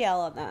moving. Yeah, take the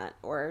L on that.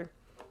 Or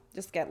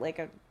just get, like,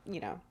 a,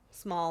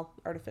 small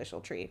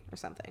artificial tree or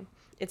something.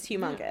 It's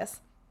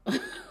humongous. Yeah.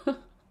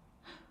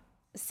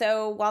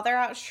 So while they're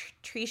out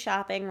tree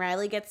shopping,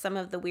 Riley gets some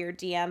of the weird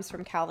DMs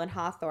from Calvin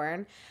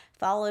Hawthorne,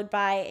 followed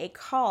by a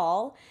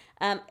call.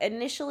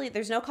 Initially,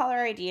 there's no caller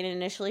ID, and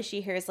initially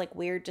she hears like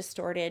weird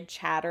distorted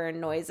chatter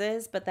and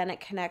noises, but then it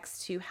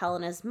connects to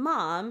Helena's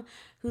mom,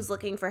 who's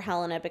looking for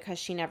Helena because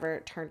she never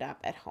turned up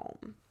at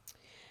home.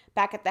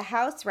 Back at the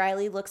house,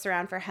 Riley looks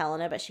around for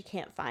Helena, but she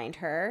can't find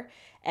her.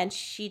 And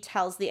she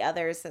tells the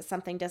others that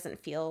something doesn't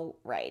feel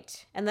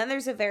right. And then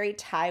there's a very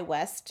Ty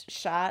West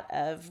shot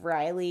of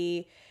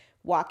Riley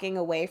walking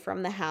away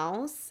from the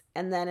house.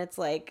 And then it's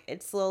like,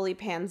 it slowly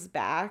pans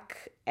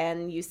back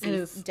and you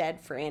see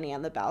dead Franny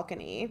on the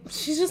balcony.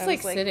 She's just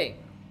like sitting.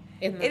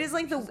 It is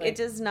like it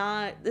does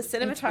not, the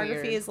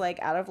cinematography is like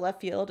out of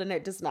left field and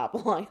it does not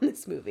belong in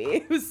this movie.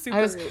 It was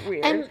super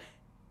weird. And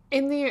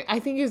I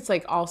think it's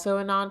like also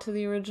a nod to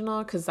the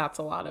original because that's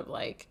a lot of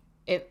like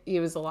it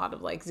was a lot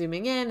of like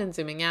zooming in and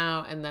zooming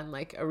out and then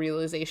like a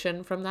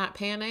realization from that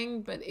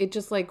panning, but it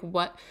just like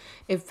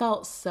it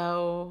felt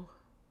so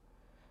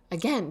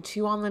again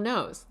too on the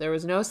nose. There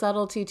was no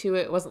subtlety to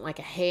it. It wasn't like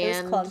a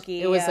hand. It was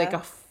clunky. It was like a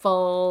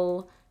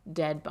full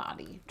dead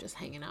body just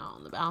hanging out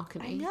on the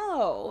balcony. I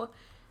know.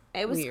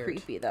 It was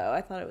creepy though.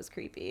 I thought it was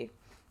creepy.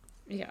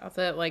 Yeah,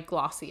 the like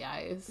glossy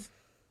eyes.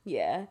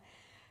 Yeah.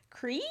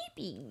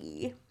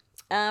 Creepy.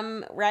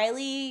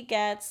 Riley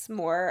gets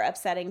more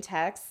upsetting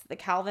texts. The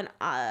Calvin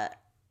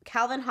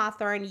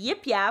Hawthorne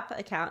Yip Yap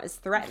account is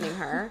threatening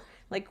her,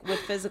 like with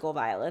physical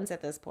violence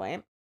at this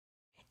point.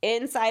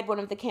 Inside one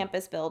of the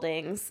campus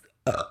buildings,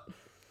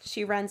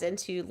 she runs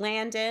into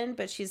Landon,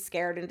 but she's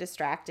scared and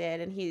distracted,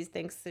 and he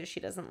thinks that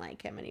she doesn't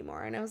like him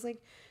anymore. And I was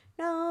like,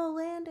 no,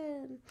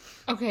 Landon.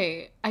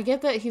 Okay, I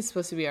get that he's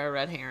supposed to be our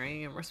red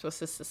herring, and we're supposed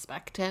to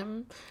suspect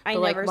him. I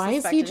never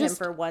suspected him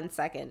for 1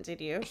 second,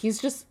 did you?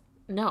 He's just...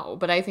 No,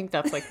 but I think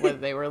that's like where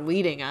they were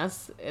leading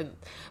us.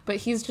 But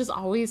he's just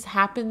always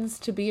happens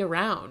to be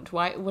around.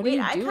 What are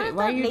you doing?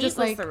 Why are you Nate just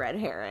was like the red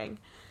herring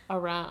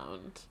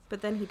around?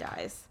 But then he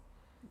dies.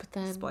 But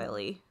then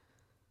Spoily.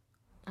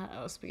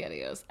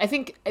 SpaghettiOs. I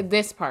think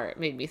this part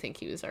made me think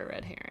he was our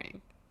red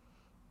herring.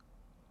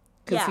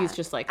 Because he's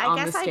just like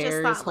on the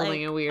stairs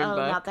holding a weird book.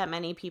 Not that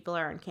many people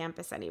are on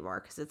campus anymore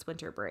because it's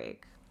winter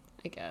break.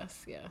 I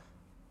guess, yeah.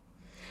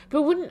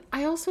 But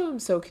I also am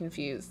so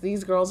confused.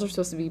 These girls are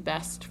supposed to be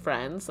best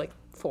friends, like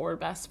 4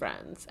 best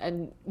friends,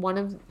 and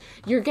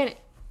you're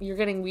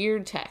getting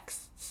weird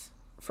texts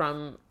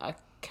from a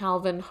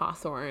Calvin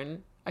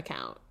Hawthorne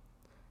account.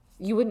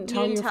 You wouldn't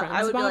tell your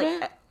friends about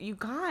it? You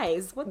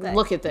guys, what the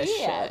Look at this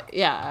shit.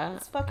 Yeah.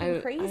 It's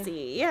fucking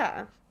crazy.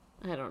 Yeah.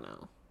 I don't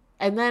know.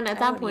 And then at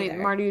that point,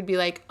 Marty would be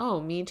like,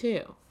 oh, me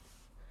too.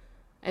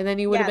 And then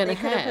you would have been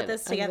ahead. They could have put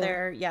this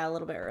together, a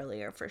little bit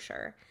earlier for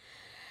sure.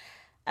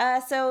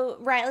 So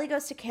Riley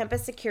goes to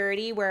campus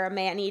security where a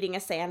man eating a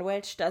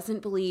sandwich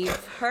doesn't believe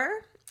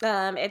her.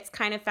 It's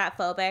kind of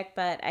fat-phobic,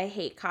 but I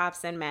hate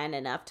cops and men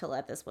enough to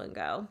let this one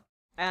go.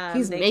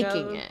 He's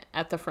making it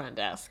at the front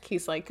desk.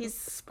 He's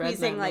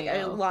squeezing like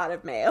a lot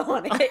of mayo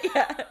on it.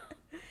 Yeah.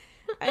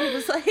 I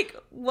was like,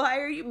 why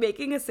are you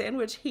making a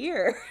sandwich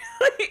here?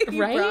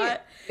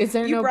 Is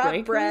there no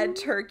break bread, room?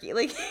 Turkey.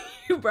 Like,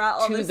 you brought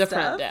all this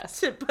stuff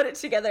to put it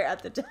together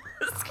at the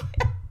desk.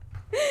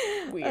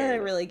 Weird.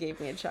 It really gave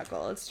me a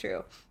chuckle. It's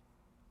true.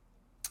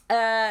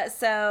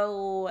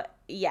 So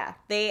yeah,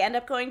 they end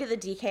up going to the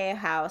DK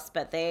house,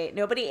 but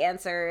nobody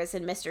answers,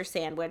 and Mr.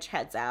 Sandwich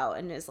heads out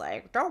and is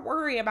like, "Don't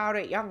worry about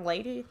it, young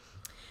lady."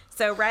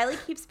 So Riley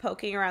keeps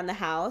poking around the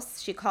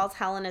house. She calls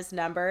Helena's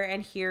number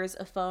and hears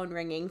a phone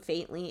ringing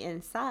faintly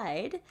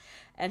inside,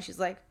 and she's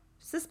like,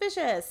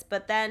 suspicious.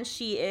 But then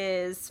she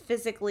is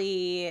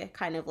physically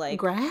kind of like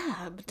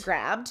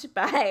grabbed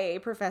by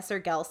Professor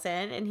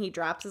Gelson, and he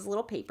drops his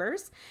little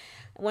papers.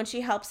 When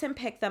she helps him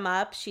pick them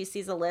up, she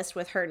sees a list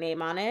with her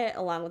name on it,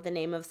 along with the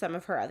name of some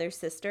of her other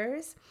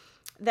sisters.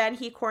 Then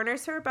he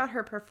corners her about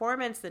her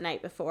performance the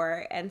night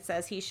before and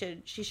says she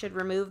should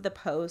remove the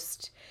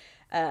post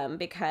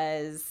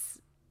because,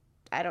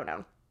 I don't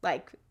know,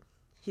 like,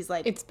 he's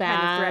like, it's bad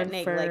kind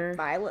of threatening, like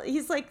violent.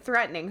 He's like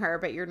threatening her,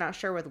 but you're not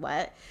sure with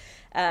what.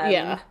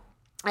 Yeah.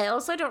 I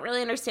also don't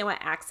really understand what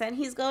accent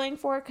he's going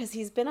for, because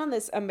he's been on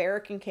this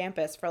American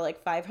campus for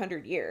like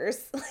 500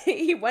 years.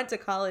 He went to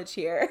college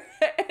here,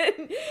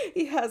 and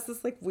he has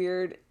this like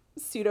weird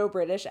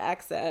pseudo-British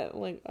accent.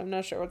 Like, I'm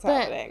not sure what's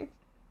happening.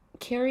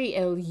 Carrie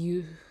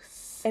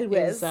Elwes. I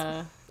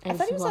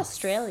thought he was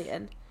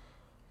Australian.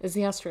 Is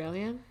he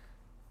Australian?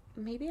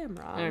 Maybe I'm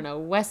wrong. I don't know.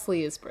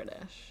 Wesley is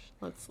British.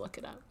 Let's look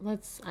it up.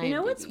 You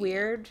know what's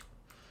weird?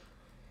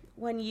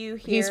 When you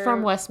hear... He's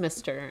from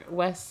Westminster,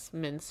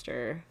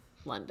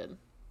 London.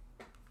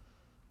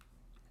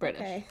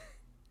 British. Okay.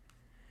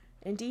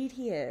 Indeed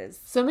he is.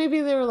 So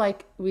maybe they were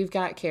like, we've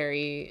got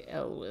Carrie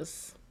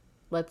Elwes.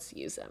 Let's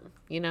use him.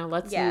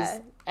 Let's use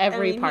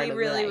every part of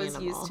the animal. He really was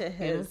used to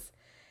his...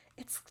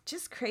 It's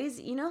just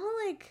crazy. You know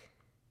how, like,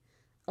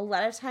 a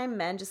lot of time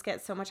men just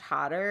get so much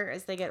hotter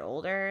as they get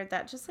older?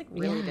 That just, like,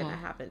 really didn't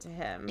happen to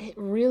him. It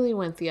really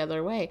went the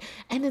other way.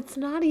 And it's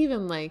not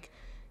even, like...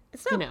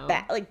 It's not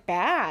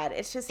bad.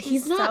 It's just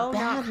he's not so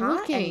bad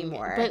not looking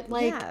anymore.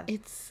 But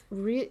it's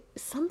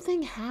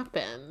something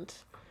happened,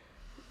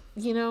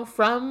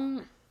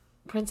 from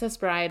Princess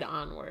Bride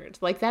onward.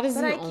 Like, that is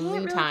the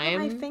only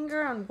time. Put my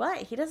finger on what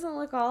he doesn't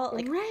look all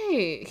like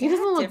right. He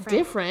doesn't look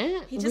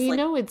different. We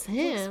know it's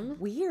him.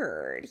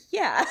 Weird.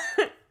 Yeah.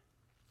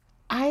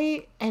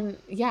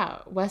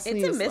 Wesley.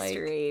 It's a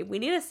mystery. We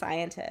need a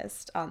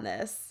scientist on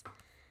this.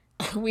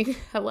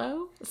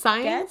 Hello?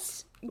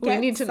 Science? We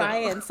need to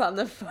science on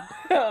the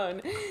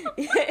phone.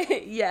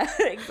 Yeah,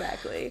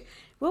 exactly.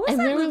 What was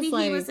that movie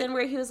he was in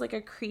where he was like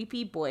a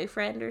creepy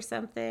boyfriend or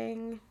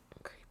something?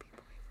 Creepy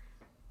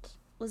boyfriend.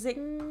 Was it?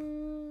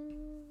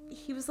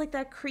 He was like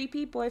that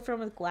creepy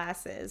boyfriend with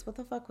glasses. What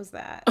the fuck was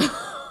that?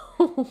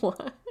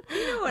 What?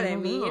 You know what I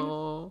mean?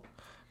 Know.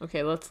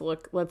 Okay,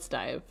 let's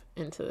dive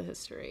into the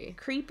history.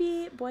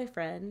 Creepy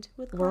boyfriend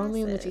with glasses. We're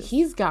only in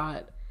he's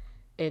got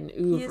an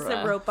oeuvre. He's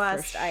a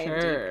robust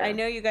IMDb. Sure. I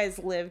know you guys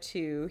live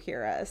to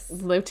hear us.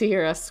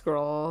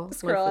 Scroll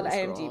on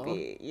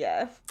IMDb.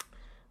 Yeah.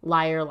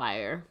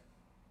 Liar.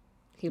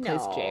 He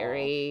plays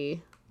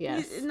Jerry.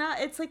 Yes. He's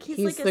not. It's like he's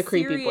like the a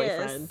creepy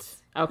boyfriend.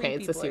 Okay,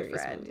 it's a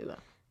serious movie though.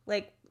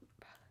 Like,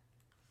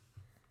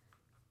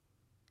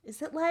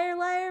 is it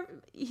Liar?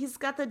 He's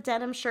got the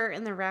denim shirt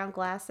and the round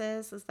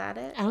glasses. Is that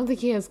it? I don't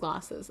think he has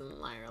glasses in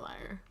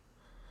Liar.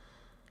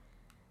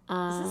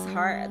 This is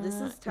hard. This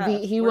is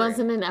tough. He was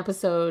in an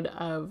episode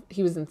of...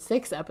 He was in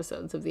 6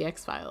 episodes of The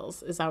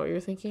X-Files. Is that what you're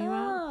thinking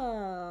about?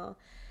 Oh.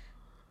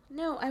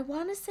 No, I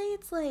want to say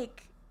it's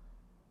like...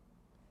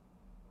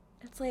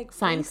 It's like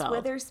Seinfeld. Reese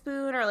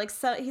Witherspoon, or like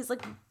he's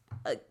like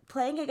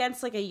playing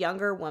against like a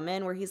younger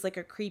woman where he's like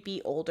a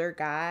creepy older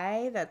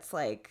guy that's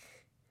like...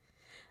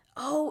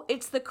 Oh,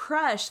 it's The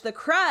Crush. The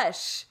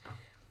Crush!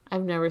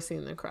 I've never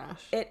seen The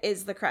Crush. It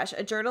is The Crush.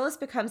 A journalist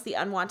becomes the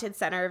unwanted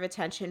center of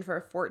attention for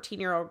a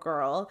 14-year-old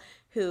girl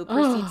who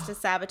proceeds to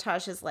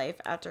sabotage his life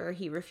after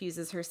he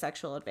refuses her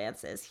sexual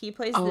advances. He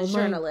plays the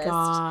journalist,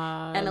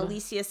 and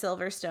Alicia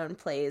Silverstone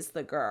plays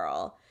the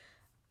girl.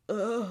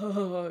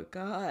 Oh,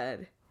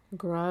 God.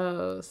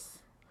 Gross.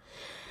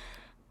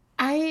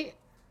 I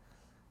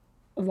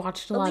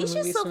watched a lot of Alicia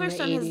movies from the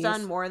Silverstone has 80s.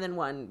 done more than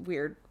one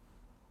weird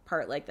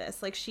part like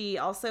this. Like, she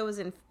also was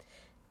in,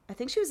 I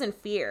think she was in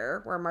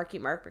Fear, where Marky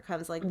Mark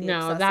becomes, like, the No,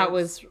 obsessive. that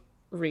was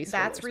Reese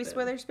That's Witherspoon. Reese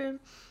Witherspoon.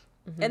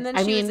 And then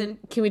I she mean, was in,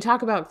 can we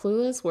talk about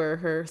Clueless, where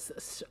her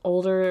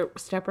older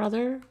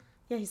stepbrother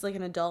yeah, he's like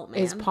an adult man.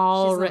 is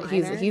Paul? She's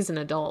a minor. He's an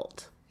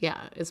adult.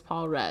 Yeah, is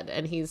Paul Rudd,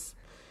 and he's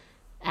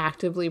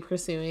actively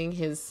pursuing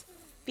his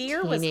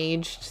Fear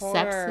teenaged was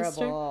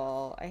stepsister.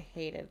 horrible. I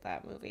hated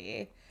that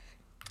movie.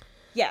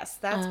 Yes,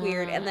 that's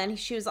weird. And then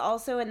she was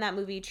also in that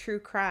movie True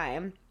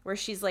Crime, where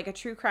she's like a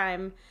true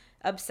crime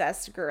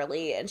obsessed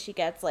girly, and she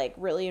gets like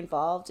really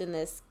involved in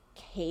this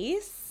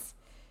case.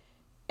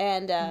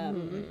 And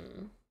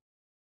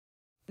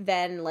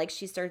then like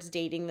she starts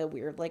dating the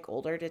weird like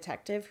older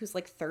detective who's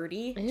like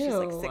 30. Ew. She's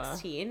like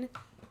 16.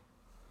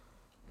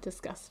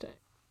 Disgusting.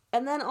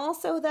 And then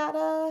also that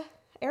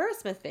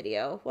Aerosmith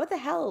video. What the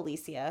hell,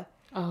 Alicia?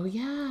 Oh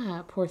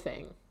yeah, poor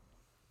thing.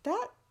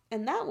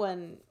 That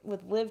one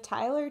with Liv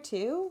Tyler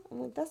too.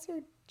 I'm like, that's your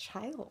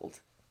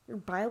child, your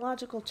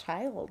biological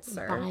child,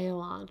 sir.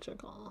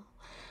 Biological.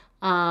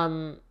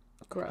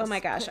 Gross. Oh my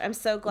gosh, I'm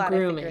so glad I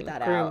figured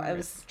that out. It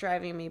was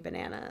driving me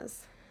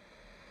bananas.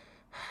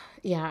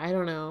 Yeah, I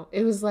don't know.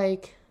 It was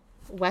like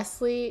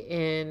Wesley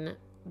in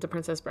The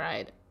Princess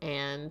Bride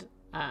and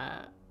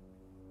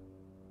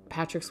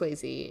Patrick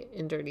Swayze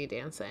in Dirty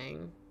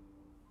Dancing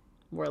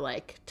were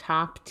like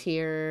top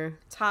tier,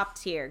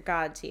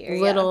 god tier.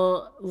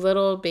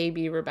 Little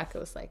baby Rebecca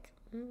was like,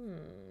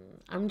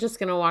 I'm just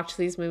gonna watch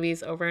these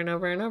movies over and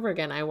over and over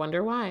again. I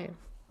wonder why.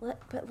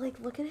 But like,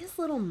 look at his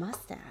little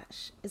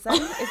mustache. Is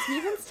he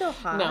even still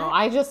hot? No,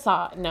 I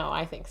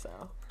think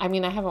so. I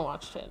mean, I haven't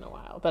watched it in a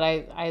while, but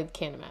I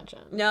can't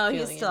imagine. No,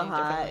 he's still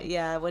hot.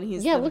 Yeah, when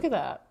he's look at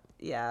that.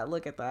 Yeah,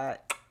 look at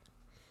that.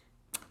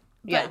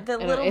 Yeah, but the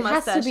little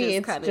mustache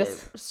is kind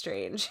of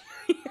strange.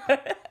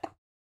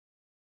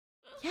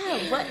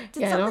 Yeah, what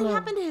did something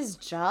happen to his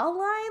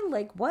jawline?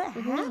 Like, what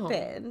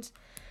happened?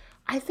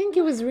 I think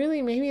it was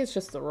really, maybe it's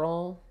just the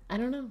role. I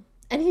don't know.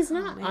 And he's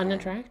not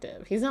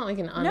unattractive. He's not like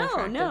an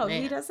unattractive No,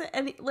 man. he doesn't.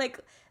 And like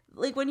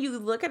when you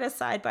look at us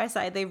side by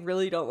side, they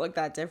really don't look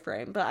that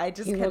different. But I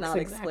just cannot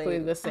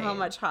explain how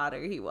much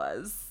hotter he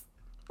was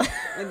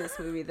in this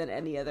movie than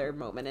any other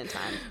moment in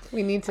time.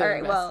 We need to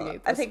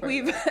investigate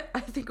this.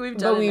 I think we've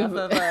done enough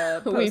of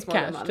a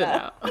postmortem on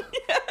that.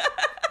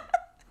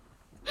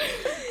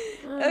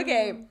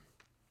 Okay,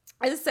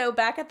 so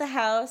back at the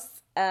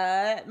house,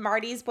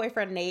 Marty's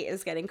boyfriend Nate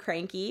is getting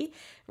cranky.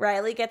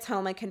 Riley gets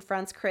home and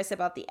confronts Chris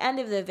about the end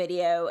of the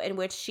video, in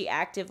which she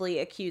actively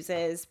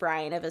accuses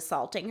Brian of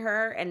assaulting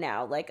her, and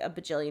now like a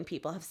bajillion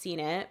people have seen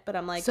it. But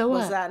I'm like,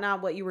 was that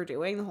not what you were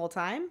doing the whole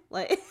time?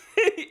 Like,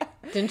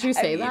 didn't you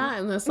say that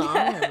in the song?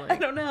 I'm like, I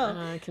don't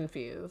know.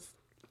 Confused.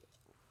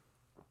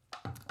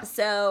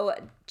 So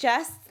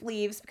Jess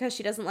leaves because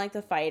she doesn't like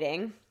the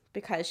fighting,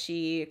 because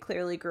she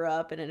clearly grew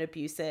up in an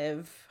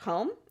abusive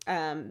home.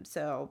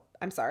 So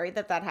I'm sorry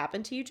that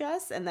happened to you,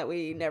 Jess, and that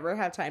we never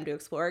have time to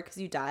explore it because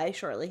you die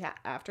shortly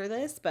after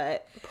this.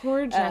 But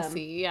poor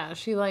Jessie. Yeah,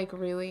 she like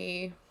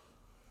really,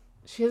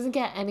 she doesn't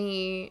get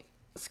any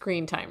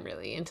screen time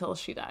really until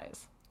she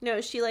dies.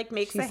 No, she like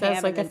makes a says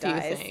ham like and a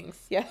then few dies.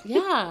 things. Yeah,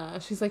 yeah.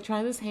 She's like,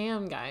 try this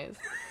ham, guys.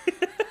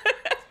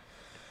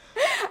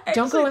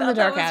 Don't go in the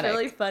dark attic. That was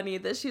really funny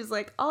that she was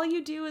like, all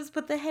you do is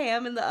put the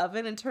ham in the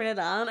oven and turn it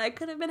on. I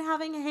could have been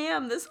having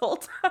ham this whole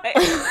time.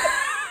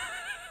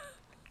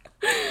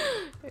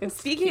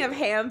 Speaking of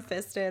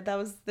ham-fisted, that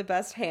was the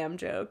best ham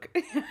joke.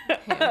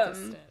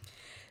 Ham-fisted.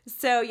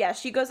 So yeah,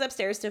 she goes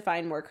upstairs to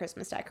find more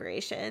Christmas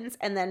decorations,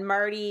 and then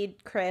Marty,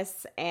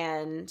 Chris,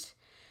 and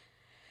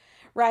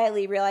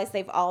Riley realize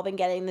they've all been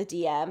getting the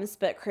DMs,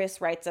 but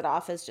Chris writes it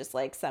off as just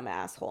like some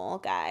asshole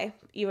guy,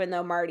 even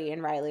though Marty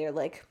and Riley are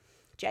like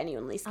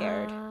genuinely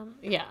scared.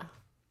 Yeah.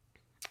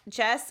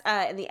 Jess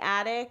in the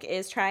attic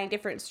is trying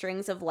different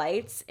strings of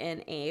lights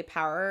in a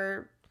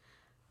power.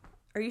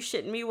 Are you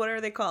shitting me? What are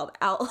they called?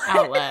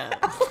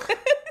 Outlet.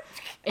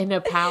 In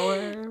a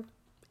power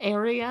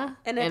area.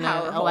 In a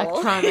power hole.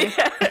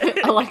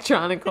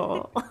 Electronic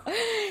hole.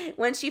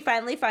 When she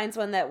finally finds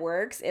one that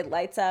works, it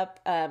lights up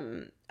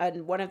on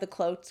one of the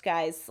cloaked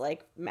guys'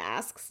 like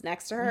masks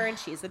next to her, and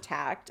she's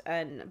attacked.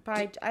 And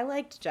I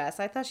liked Jess.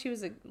 I thought she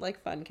was a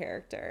like fun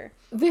character.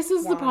 This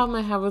is the problem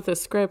I have with the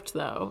script,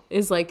 though.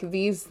 Is like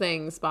these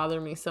things bother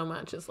me so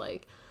much. Is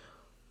like,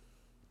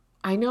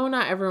 I know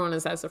not everyone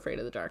is as afraid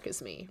of the dark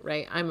as me,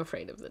 right? I'm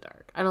afraid of the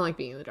dark. I don't like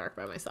being in the dark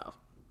by myself.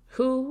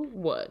 Who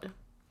would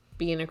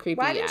be in a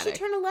creepy attic? Why didn't you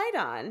turn a light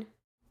on?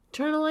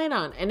 Turn a light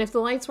on. And if the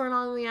lights weren't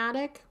on in the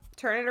attic,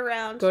 turn it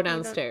around. Go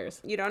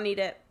downstairs. You don't need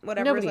it.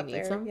 Whatever's up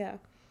there. Them. Yeah.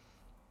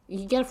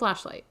 You get a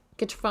flashlight.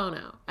 Get your phone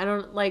out. I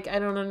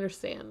don't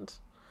understand.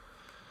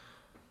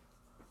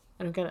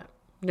 I don't get it.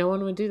 No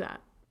one would do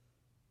that.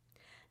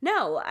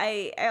 No,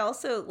 I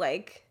also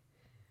like,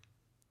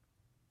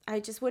 I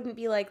just wouldn't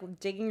be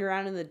like digging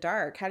around in the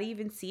dark. How do you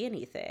even see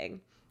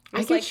anything?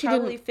 There's like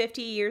probably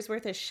 50 years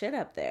worth of shit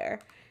up there.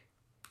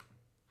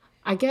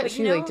 I get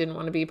she like didn't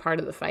want to be part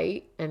of the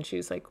fight, and she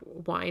was like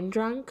wine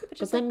drunk.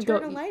 But then like,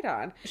 turn a light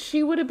on.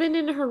 She would have been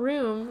in her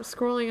room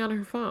scrolling on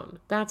her phone.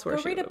 That's where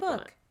she would have been. Go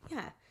read a book.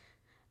 Yeah.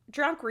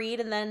 Drunk read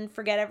and then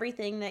forget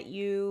everything that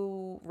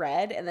you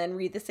read and then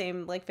read the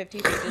same like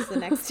 50 pages the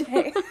next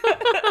day.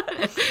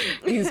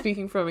 He's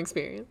speaking from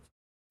experience.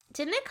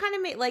 Didn't it kind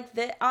of make like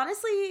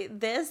honestly,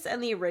 this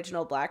and the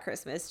original Black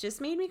Christmas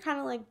just made me kind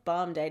of like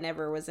bummed I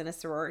never was in a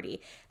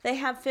sorority. They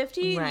have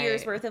 50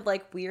 years worth of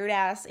like weird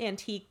ass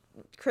antique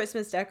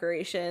Christmas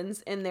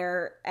decorations in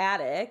their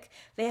attic.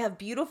 They have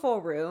beautiful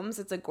rooms.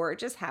 It's a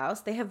gorgeous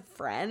house. They have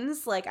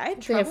friends. Like I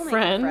had trouble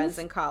making friends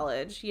in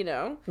college, you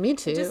know? Me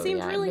too. It just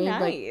seemed really nice.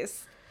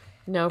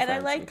 Like, no friends. And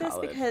I like this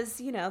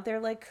because, you know, they're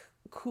like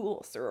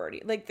cool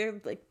sorority. Like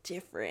they're like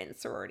different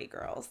sorority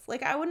girls.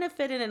 Like I wouldn't have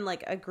fit in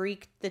like a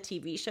Greek the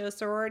TV show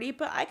sorority,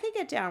 but I could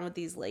get down with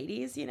these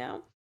ladies, you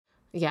know?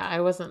 Yeah, I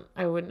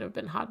wouldn't have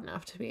been hot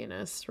enough to be in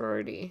a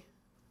sorority.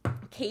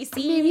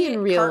 Casey maybe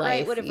in real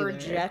life would have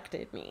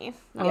rejected me.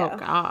 Oh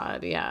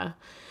God, yeah.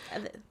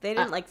 They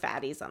didn't like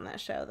fatties on that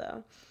show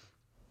though.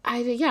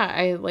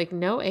 I like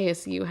know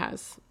ASU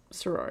has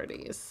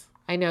sororities.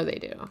 I know they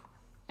do.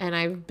 And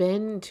I've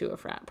been to a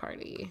frat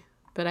party,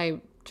 but I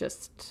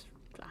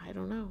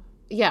don't know.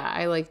 Yeah,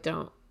 I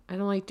don't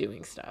like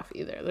doing stuff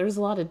either. There's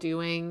a lot of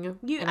doing.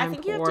 I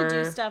think you have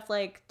to do stuff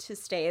like to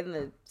stay in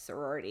the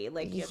sorority.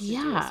 Like you have to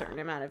do a certain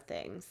amount of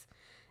things.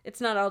 It's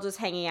not all just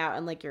hanging out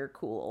in like your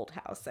cool old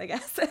house, I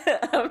guess.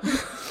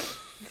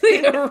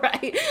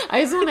 Right.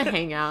 I just want to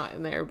hang out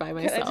in there by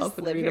myself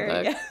and read a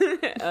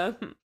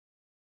book.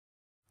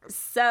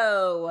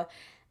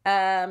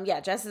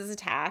 Yeah. Jess is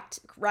attacked.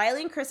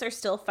 Riley and Chris are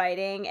still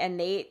fighting, and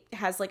Nate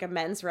has like a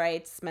men's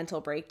rights mental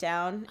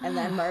breakdown. And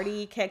then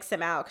Marty kicks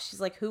him out because she's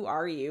like, "Who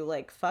are you?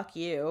 Like, fuck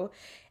you."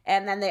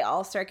 And then they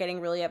all start getting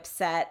really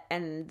upset,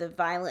 and the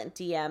violent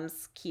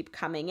DMs keep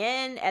coming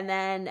in. And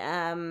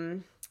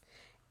then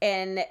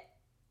an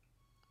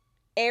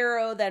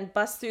arrow then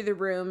busts through the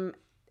room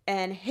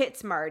and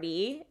hits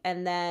Marty,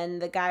 and then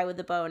the guy with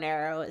the bow and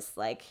arrow is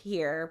like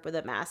here with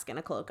a mask and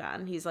a cloak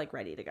on. He's like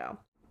ready to go.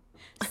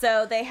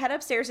 So they head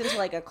upstairs into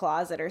like a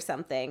closet or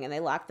something, and they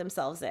lock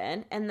themselves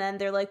in, and then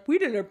they're like, "We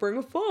didn't bring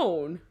a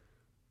phone."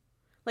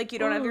 Like you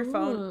don't have your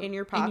phone in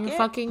your pocket. In your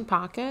fucking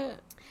pocket?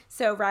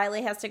 So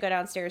Riley has to go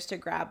downstairs to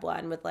grab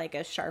one with like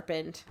a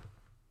sharpened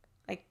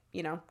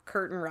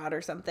curtain rod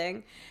or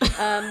something.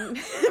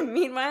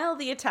 Meanwhile,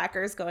 the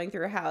attacker is going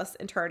through a house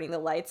and turning the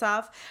lights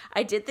off.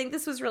 I did think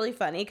this was really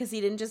funny because he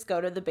didn't just go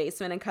to the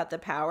basement and cut the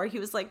power. He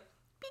was like,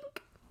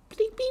 bink,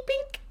 bink, bink,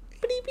 bink,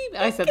 bink, bink.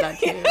 I said that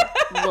too.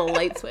 Little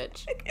light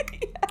switch.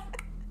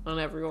 On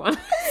everyone.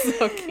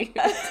 So cute.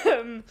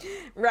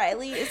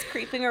 Riley is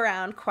creeping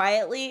around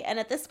quietly, and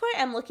at this point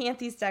I'm looking at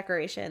these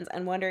decorations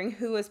and wondering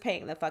who is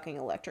paying the fucking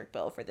electric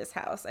bill for this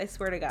house. I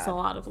swear to God. It's a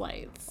lot of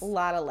lights. A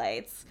lot of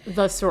lights.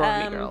 The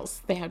sorority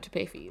girls, they have to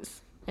pay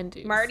fees and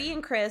dues. Marty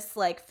and Chris,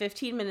 like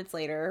 15 minutes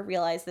later,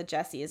 realize that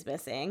Jessie is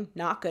missing.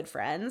 Not good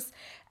friends.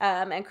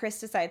 And Chris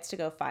decides to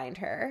go find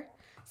her.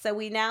 So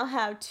we now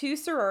have two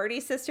sorority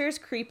sisters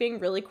creeping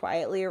really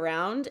quietly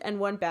around and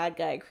one bad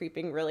guy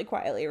creeping really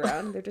quietly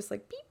around. They're just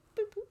like beep,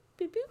 boop, boop,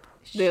 beep,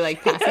 boop. They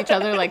like pass each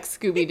other like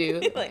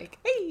Scooby-Doo. Like,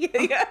 hey.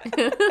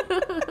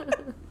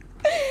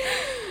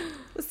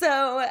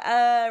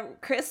 So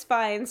Chris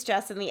finds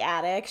Jess in the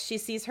attic. She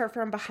sees her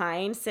from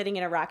behind, sitting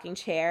in a rocking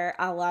chair,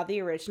 a la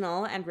the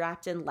original, and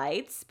wrapped in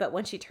lights. But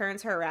when she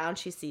turns her around,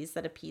 she sees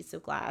that a piece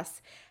of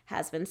glass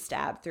has been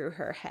stabbed through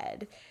her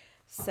head.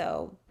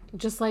 So...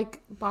 just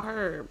like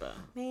Barb.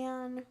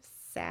 Man,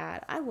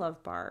 sad. I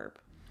love Barb.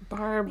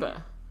 Barb.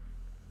 Yeah.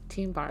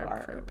 Team Barb.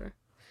 Forever.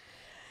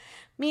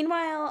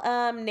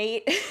 Meanwhile,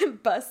 Nate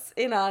busts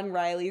in on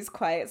Riley's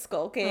quiet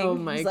skulking. Oh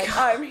my He's God. like,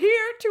 "I'm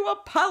here to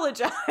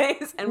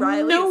apologize." And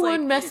Riley's no like,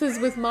 one messes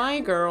with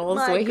my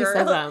girls. The way he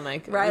says that, I'm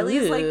like,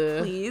 Riley's ugh. like,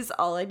 "Please,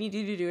 all I need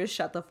you to do is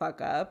shut the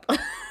fuck up."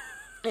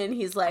 And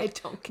he's like, I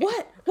don't care.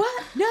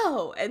 What?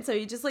 No. And so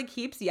he just like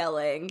keeps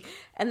yelling,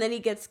 and then he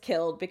gets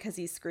killed because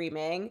he's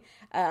screaming.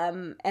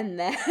 And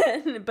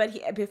then, but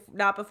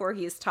not before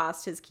he's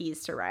tossed his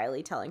keys to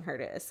Riley, telling her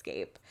to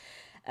escape.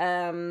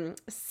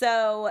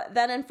 So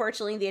then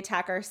unfortunately the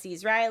attacker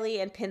sees Riley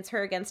and pins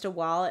her against a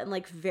wall and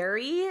like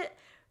very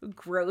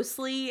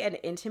grossly and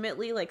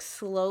intimately, like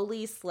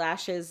slowly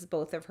slashes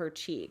both of her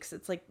cheeks.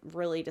 It's like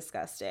really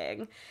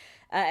disgusting.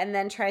 And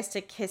then tries to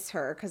kiss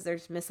her because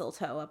there's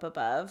mistletoe up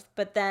above.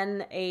 But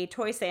then a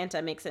toy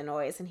Santa makes a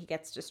noise and he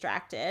gets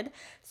distracted.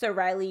 So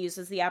Riley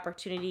uses the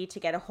opportunity to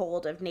get a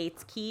hold of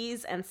Nate's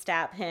keys and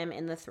stab him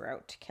in the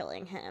throat,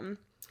 killing him.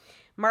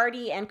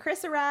 Marty and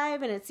Chris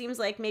arrive, and it seems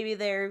like maybe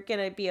they're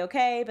going to be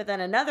okay. But then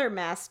another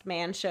masked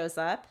man shows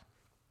up.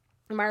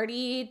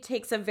 Marty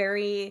takes a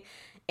very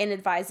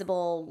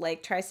inadvisable,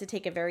 like tries to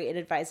take a very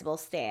inadvisable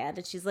stand.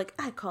 And she's like,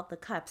 "I called the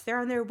cops. They're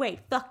on their way.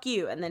 Fuck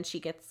you." And then she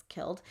gets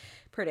killed.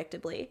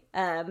 Predictably.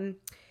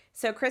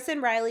 So Chris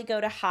and Riley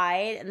go to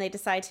hide, and they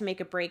decide to make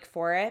a break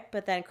for it.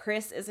 But then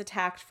Chris is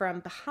attacked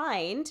from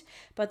behind,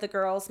 but the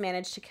girls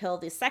manage to kill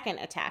the second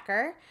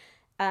attacker.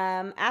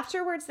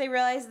 Afterwards, they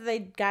realize the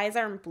guys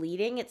aren't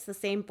bleeding. It's the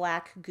same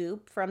black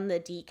goop from the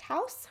Deke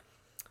house.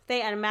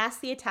 They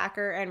unmask the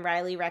attacker, and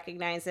Riley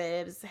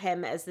recognizes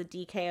him as the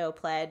DKO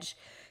pledge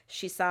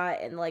she saw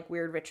in like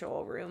weird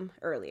ritual room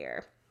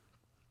earlier.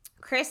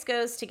 Chris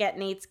goes to get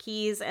Nate's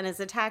keys and is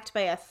attacked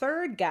by a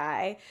third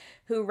guy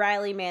who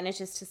Riley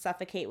manages to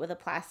suffocate with a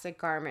plastic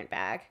garment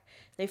bag.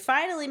 They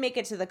finally make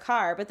it to the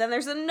car, but then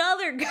there's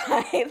another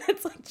guy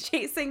that's like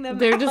chasing them.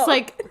 They're just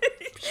like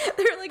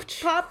they're like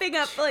popping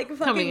up like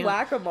fucking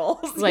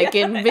whack-a-moles. Like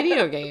in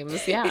video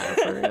games. Yeah,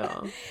 for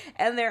real.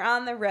 And they're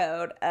on the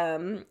road.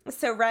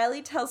 So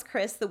Riley tells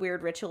Chris the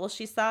weird ritual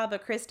she saw,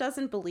 but Chris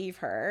doesn't believe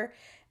her.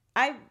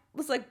 I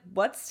was like,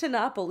 what's to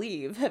not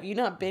believe? Have you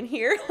not been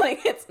here?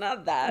 Like, it's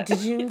not that.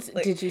 Did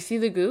you see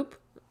the goop?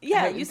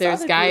 Yeah, you saw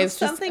there's the guys goop.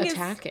 just Something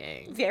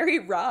attacking. Is very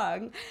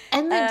wrong.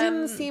 And it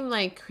didn't seem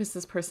like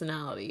Chris's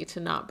personality to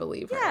not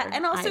believe her. Yeah,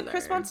 and also either.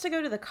 Chris wants to go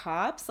to the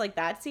cops. Like,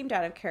 that seemed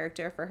out of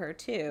character for her,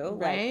 too.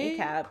 Right?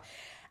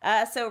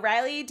 Like, so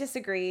Riley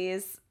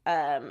disagrees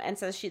and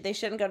says they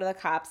shouldn't go to the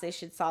cops. They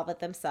should solve it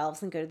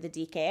themselves and go to the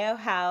DKO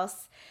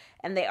house.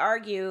 And they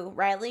argue.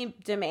 Riley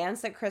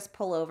demands that Chris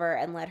pull over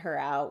and let her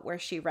out, where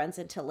she runs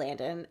into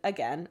Landon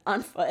again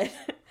on foot.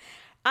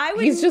 I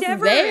would He's just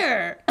never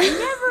there.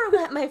 never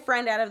let my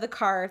friend out of the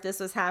car if this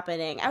was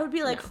happening. I would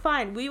be like,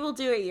 fine, we will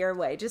do it your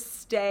way. Just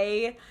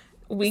stay.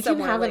 We can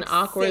have an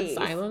awkward safe.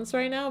 silence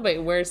right now,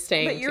 but we're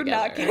staying But you're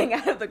together. not getting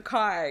out of the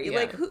car. Yeah.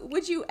 Like,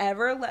 would you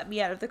ever let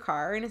me out of the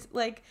car? And it's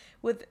like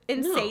with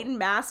insane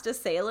masked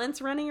assailants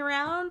running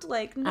around?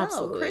 Like, no,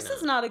 Absolutely Chris not.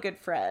 is not a good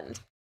friend.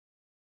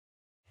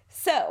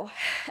 So,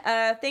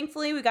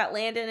 thankfully, we got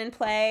Landon in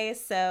play.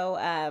 So,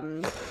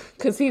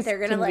 because he's they're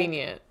gonna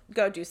convenient. like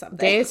go do something.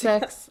 Deus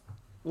Ex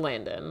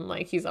Landon,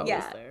 like he's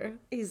always there.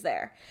 He's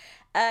there.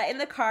 In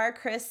the car,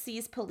 Chris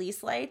sees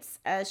police lights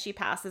as she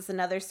passes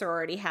another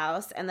sorority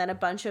house, and then a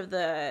bunch of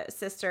the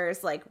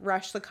sisters like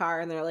rush the car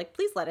and they're like,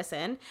 "Please let us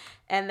in."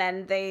 And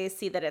then they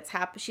see that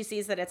she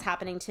sees that it's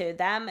happening to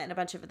them and a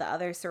bunch of the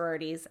other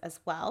sororities as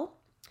well.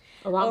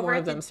 A lot more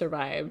of them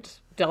survived.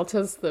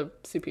 Delta's the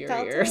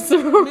superior.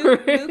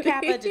 Mu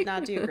Kappa did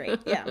not do great.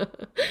 Yeah.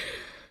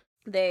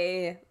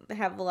 They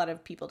have a lot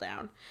of people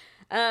down.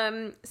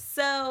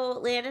 So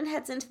Landon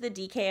heads into the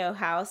DKO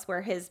house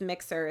where his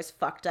mixer is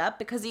fucked up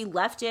because he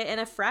left it in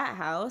a frat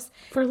house.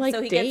 For like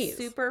So he days. gets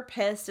super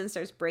pissed and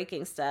starts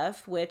breaking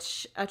stuff,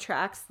 which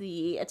attracts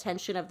the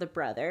attention of the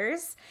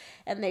brothers.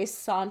 And they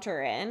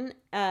saunter in.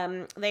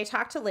 They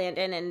talk to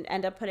Landon and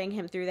end up putting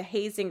him through the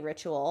hazing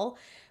ritual,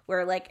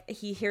 where like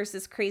he hears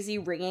this crazy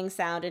ringing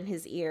sound in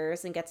his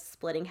ears and gets a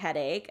splitting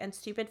headache. And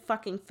stupid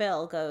fucking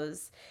Phil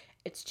goes,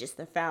 "It's just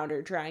the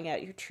founder drawing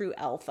out your true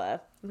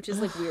alpha," which is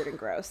like weird and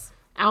gross.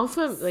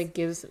 Alpha like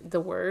gives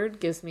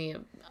me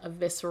a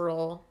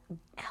visceral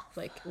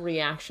like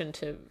reaction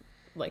to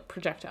like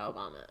projectile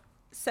vomit.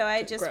 So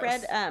I just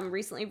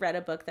recently read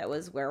a book that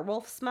was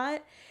werewolf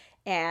smut,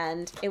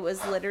 and it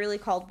was literally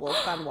called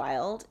Wolf Gone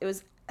Wild. It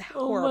was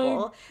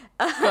horrible.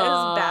 It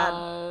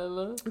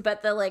was bad.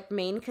 But the like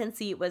main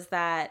conceit was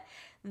that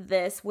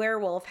this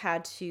werewolf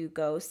had to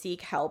go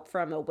seek help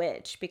from a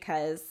witch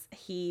because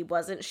he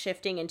wasn't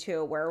shifting into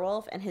a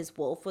werewolf and his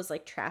wolf was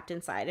like trapped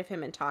inside of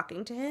him and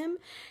talking to him.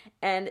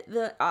 And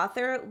the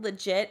author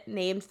legit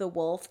named the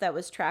wolf that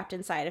was trapped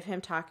inside of him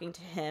talking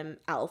to him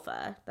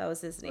Alpha. That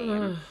was his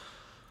name.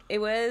 It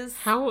was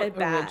How a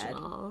bad,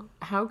 original.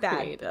 How bad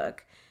creative.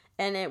 book.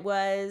 And it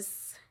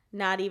was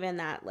not even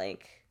that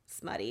like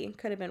smutty.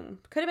 Could have been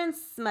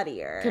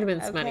smuttier. Could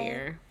have been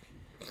smuttier.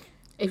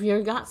 If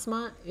you got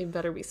smut, it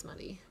better be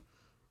smutty.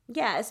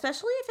 Yeah,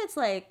 especially if it's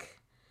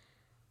like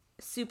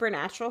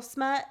supernatural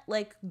smut,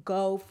 like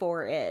go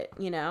for it,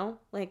 you know?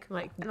 Like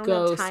I don't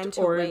have time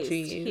to waste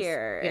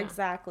here. Yeah.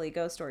 Exactly,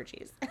 ghost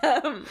orgies.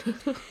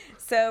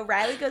 So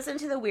Riley goes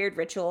into the weird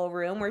ritual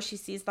room where she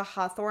sees the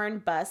Hawthorne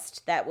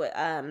bust that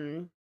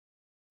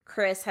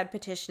Chris had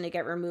petitioned to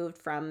get removed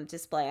from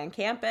display on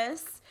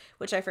campus,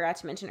 which I forgot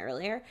to mention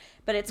earlier.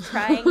 But it's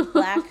crying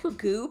black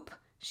goop.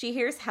 She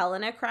hears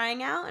Helena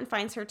crying out and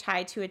finds her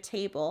tied to a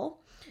table.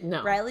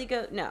 No. Riley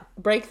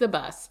break the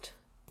bust.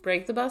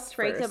 Break the bust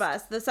Break first. the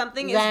bust.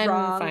 Something Then is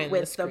wrong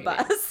with the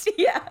bust.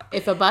 Yeah.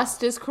 If a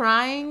bust is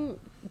crying,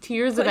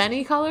 tears of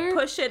any color,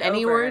 push it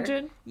any over.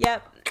 origin.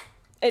 Yep.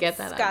 It's Get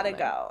that out gotta of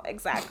there. go.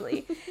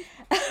 Exactly.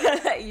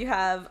 You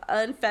have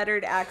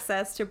unfettered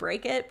access to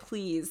break it.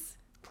 Please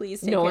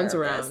take No care one's of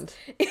around.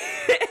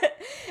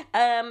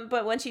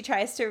 But when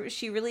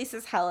she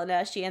releases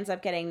Helena, she ends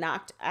up getting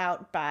knocked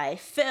out by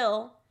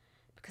Phil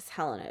because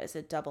Helena is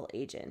a double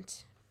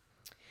agent.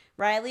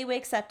 Riley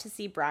wakes up to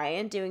see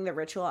Brian doing the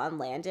ritual on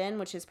Landon,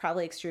 which is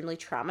probably extremely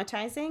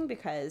traumatizing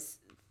because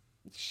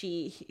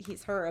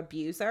he's her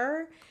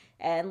abuser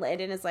and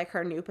Landon is like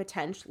her new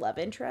potential love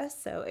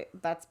interest. So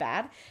that's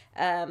bad.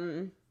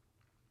 And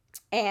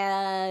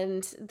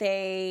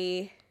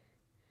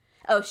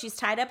Oh, she's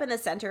tied up in the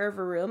center of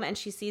a room, and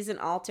she sees an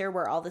altar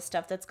where all the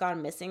stuff that's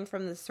gone missing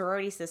from the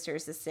sorority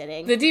sisters is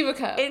sitting. The Diva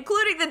Cup.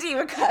 Including the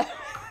Diva Cup.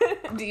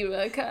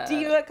 Diva Cup.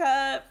 Diva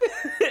Cup.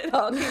 It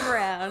all came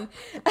around.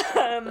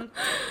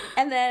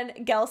 And then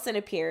Gelson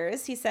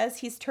appears. He says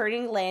he's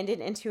turning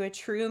Landon into a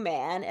true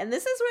man. And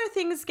this is where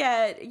things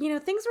get,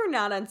 things were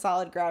not on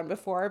solid ground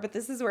before, but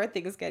this is where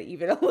things get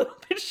even a little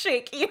bit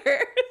shakier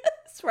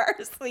as far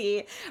as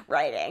the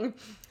writing.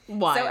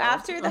 Wild. So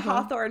after the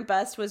Hawthorne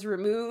bust was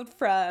removed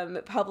from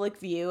public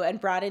view and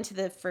brought into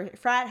the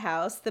frat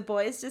house, the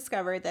boys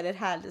discovered that it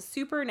had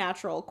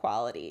supernatural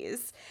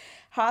qualities.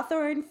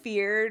 Hawthorne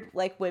feared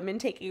women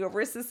taking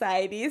over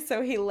society,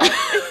 so he left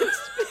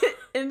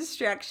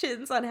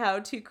instructions on how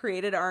to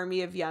create an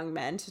army of young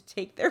men to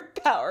take their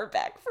power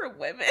back from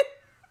women.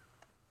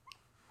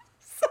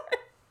 Sorry.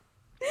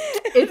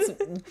 It's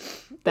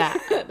bad.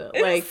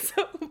 It's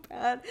so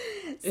bad.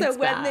 So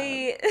when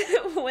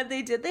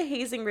they did the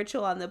hazing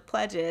ritual on the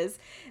pledges,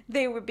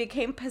 they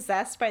became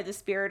possessed by the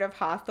spirit of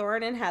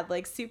Hawthorne and had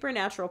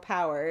supernatural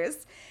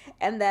powers.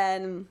 And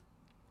then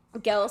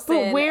Gelson.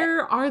 But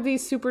where are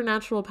these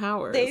supernatural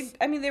powers?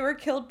 They were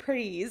killed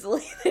pretty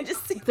easily.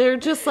 They're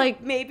just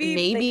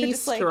maybe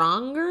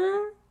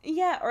stronger.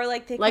 Yeah, or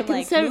they can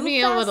instead of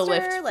being able to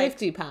faster, lift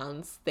 50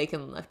 pounds, they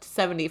can lift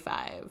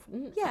 75.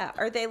 Yeah,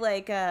 are they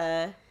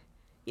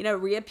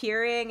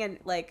reappearing and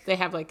they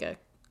have a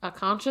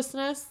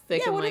consciousness? They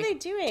can what are they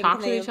doing?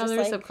 Talk can to each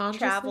other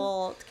subconsciously?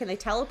 Travel? Can they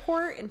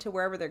teleport into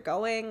wherever they're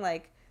going?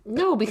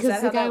 No,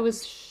 because the guy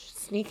was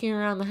sneaking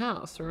around the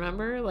house.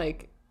 Remember,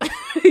 what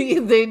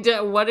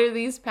are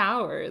these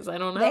powers? I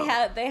don't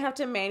know. They have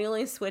to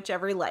manually switch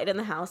every light in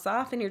the house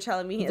off, and you're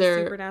telling me he has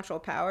supernatural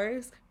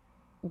powers?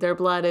 Their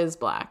blood is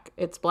black.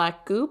 It's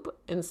black goop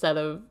instead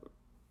of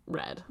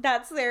red.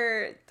 That's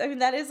their.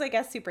 That is, I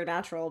guess,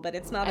 supernatural, but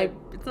it's not a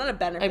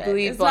benefit. I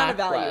believe it's black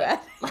not a value add.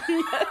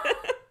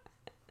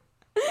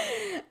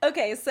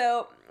 Okay,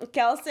 so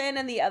Gelson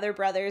and the other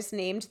brothers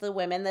named the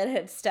women that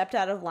had stepped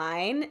out of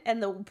line,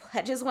 and the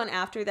pledges went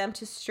after them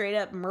to straight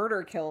up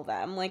murder kill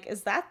them.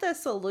 Is that the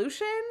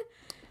solution?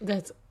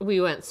 We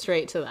went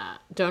straight to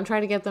that. Don't try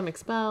to get them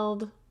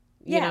expelled.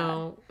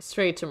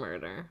 Straight to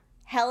murder.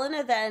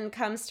 Helena then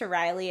comes to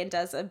Riley and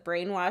does a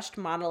brainwashed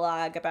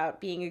monologue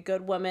about being a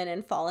good woman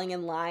and falling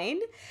in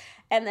line.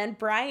 And then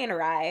Brian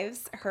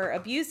arrives, her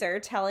abuser,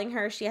 telling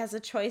her she has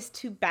a choice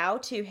to bow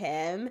to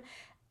him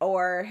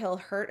or he'll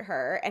hurt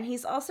her. And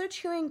he's also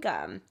chewing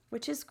gum,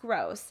 which is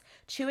gross.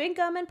 Chewing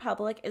gum in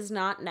public is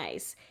not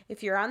nice.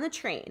 If you're on the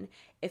train,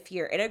 if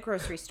you're in a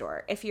grocery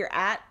store, if you're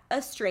at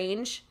a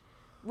strange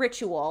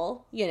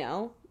ritual,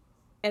 in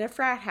a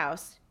frat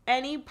house,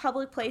 any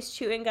public place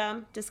chewing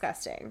gum,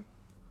 disgusting.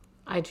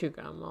 I chew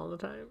gum all the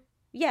time.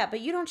 Yeah,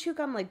 but you don't chew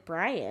gum like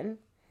Brian.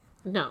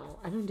 No,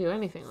 I don't do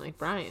anything like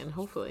Brian,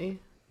 hopefully.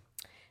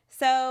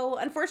 So,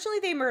 unfortunately,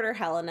 they murder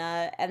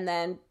Helena, and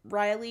then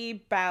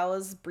Riley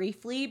bows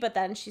briefly, but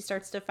then she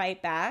starts to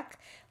fight back.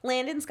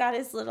 Landon's got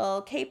his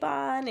little cape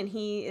on, and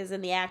he is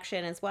in the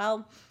action as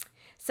well.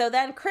 So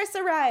then Chris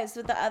arrives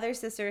with the other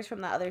sisters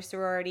from the other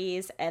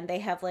sororities, and they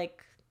have,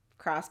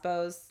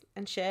 crossbows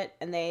and shit,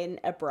 and then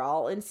a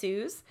brawl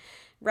ensues.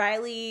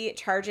 Riley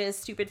charges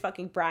stupid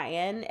fucking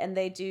Brian, and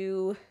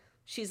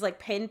she's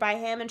pinned by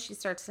him, and she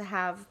starts to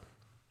have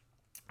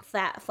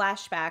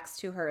flashbacks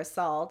to her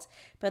assault,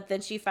 but then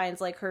she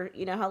finds her,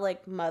 how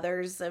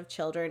mothers of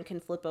children can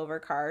flip over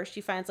cars. She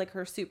finds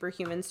her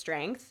superhuman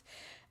strength,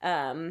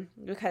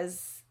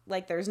 because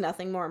there's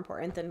nothing more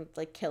important than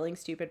killing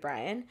stupid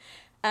Brian.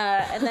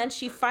 And then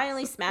she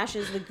finally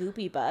smashes the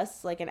goopy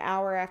bus an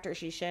hour after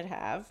she should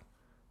have.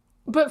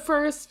 But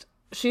first,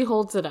 she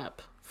holds it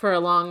up for a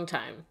long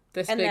time.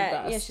 This big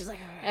bus. Yeah, she's like,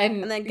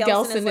 and then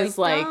Gelson is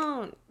like,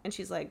 don't. And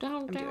she's like,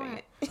 don't I'm do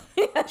doing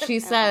it. She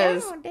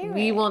says,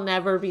 we it. will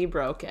never be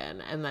broken.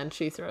 And then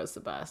she throws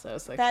the bus. I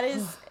was like, that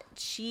is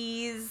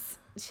cheese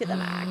to the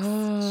max.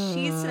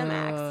 Cheese to the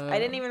max. I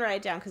didn't even write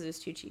it down because it was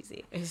too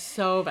cheesy. It's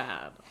so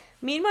bad.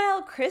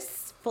 Meanwhile,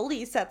 Chris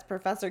fully sets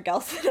Professor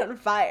Gelson on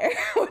fire,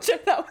 which I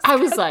thought was I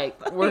was like,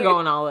 funny. We're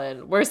going all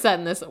in. We're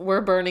setting this.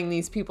 We're burning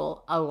these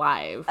people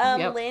alive.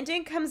 Yep.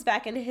 Landon comes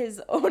back into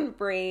his own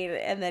brain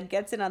and then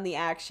gets in on the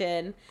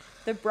action.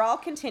 The brawl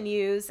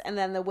continues, and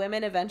then the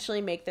women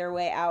eventually make their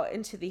way out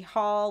into the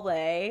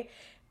hallway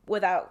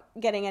without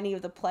getting any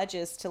of the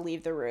pledges to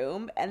leave the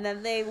room. And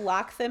then they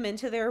lock them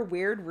into their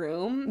weird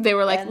room. They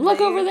were like, look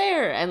over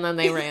there. And then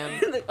they ran.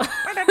 like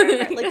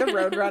the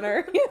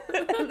Roadrunner.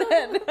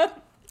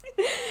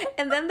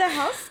 and then the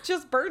house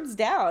just burns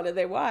down and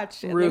they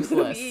watch. And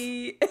ruthless.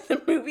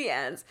 The movie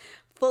ends.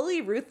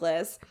 Fully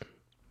ruthless.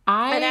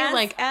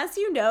 As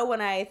you know,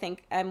 when I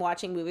think I'm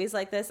watching movies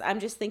like this, I'm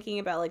just thinking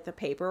about the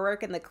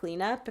paperwork and the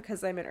cleanup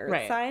because I'm an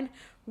earth sign.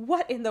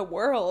 What in the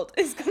world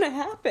is going to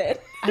happen?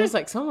 I was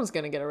like, someone's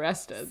going to get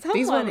arrested.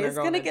 These women are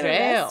going to get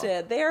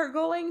arrested. They are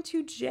going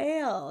to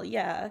jail.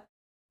 Yeah.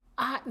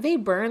 They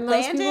burn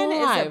those people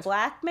Landon alive. is a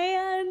black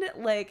man.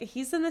 Like,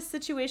 he's in this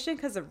situation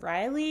because of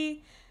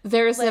Riley.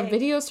 There's a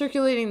video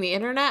circulating the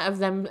internet of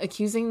them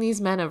accusing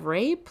these men of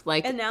rape.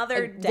 Like, and now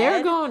they're dead.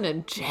 They're going to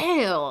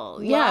jail.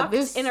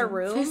 Locked in a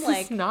room. This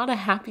is not a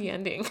happy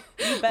ending.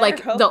 You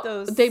better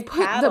hope they put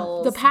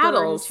the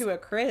paddles burn to a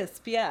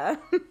crisp. Yeah.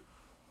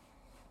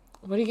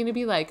 What are you going to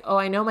be like? Oh,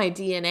 I know my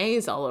DNA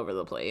is all over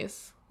the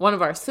place. One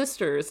of our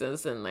sisters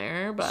is in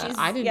there, but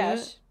I didn't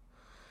do it.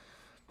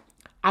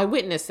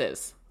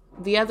 Eyewitnesses.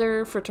 The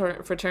other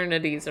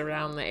fraternities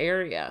around the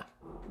area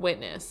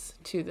witness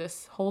to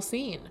this whole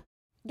scene.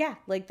 Yeah,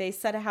 like they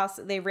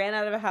ran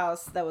out of a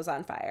house that was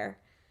on fire.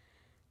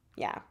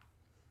 Yeah.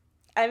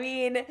 I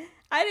mean,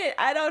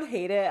 I don't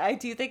hate it. I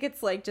do think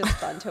it's like just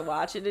fun to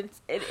watch, and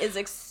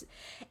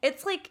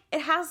it's like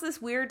it has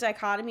this weird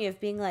dichotomy of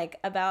being like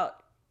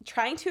about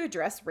trying to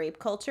address rape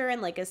culture in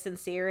like a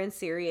sincere and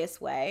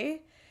serious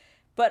way,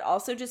 but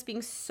also just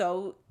being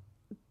so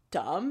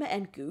dumb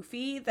and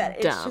goofy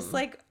that it's just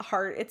like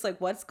hard. It's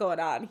like, what's going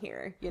on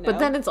here, you know? But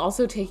then it's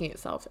also taking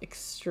itself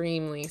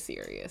extremely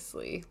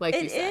seriously,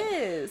 like you said. It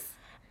is.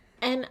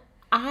 And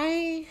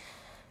I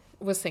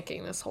was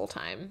thinking this whole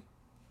time,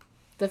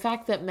 the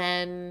fact that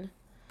men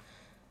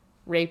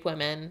rape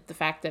women, the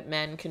fact that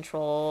men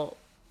control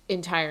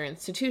entire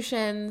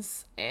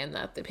institutions, and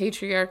that the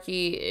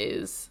patriarchy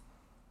is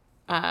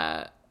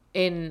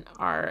in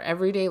our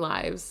everyday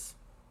lives,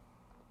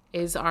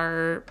 is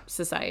our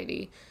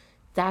society.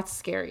 That's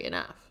scary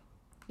enough.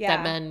 Yeah.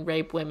 That men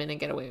rape women and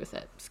get away with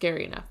it.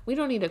 Scary enough. We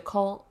don't need a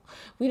cult.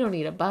 We don't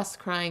need a bus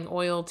crying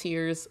oil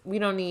tears. We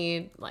don't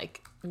need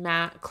like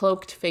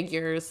cloaked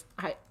figures.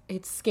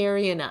 It's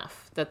scary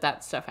enough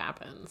that stuff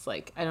happens.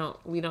 Like,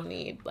 we don't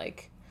need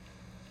like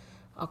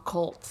a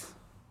cult.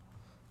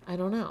 I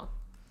don't know.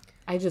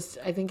 I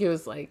think it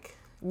was like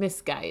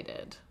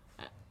misguided.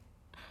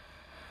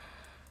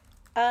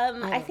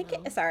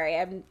 Sorry,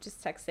 I'm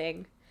just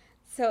texting.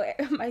 So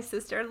my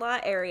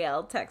sister-in-law,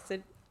 Ariel,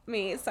 texted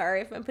me.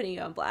 Sorry if I'm putting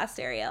you on blast,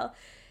 Ariel.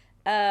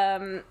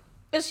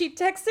 But she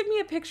texted me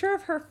a picture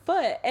of her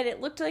foot, and it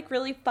looked like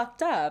really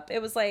fucked up.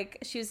 It was like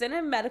she was in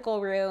a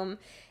medical room,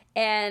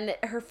 and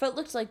her foot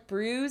looked like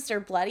bruised or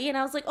bloody. And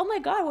I was like, oh my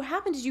God, what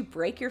happened? Did you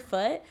break your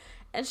foot?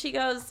 And she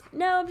goes,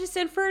 no, I'm just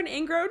in for an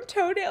ingrown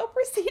toenail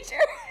procedure.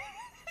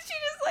 She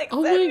just like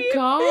oh my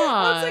God.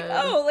 I was like,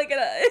 oh, like,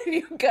 are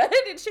you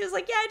good? And she was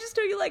like, yeah, I just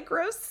know you like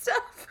gross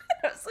stuff.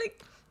 And I was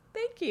like,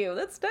 thank you.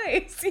 That's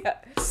nice. Yeah.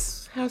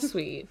 How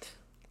sweet.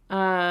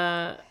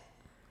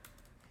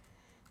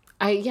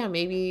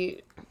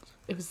 Maybe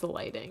it was the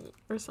lighting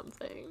or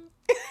something.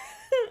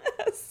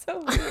 That's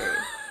so weird.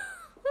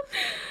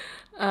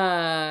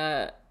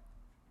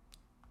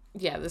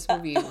 This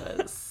movie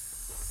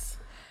was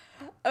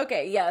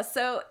okay. Yeah.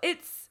 So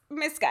it's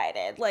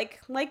misguided.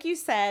 Like you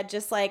said,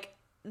 just like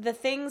the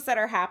things that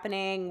are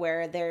happening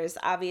where there's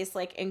obvious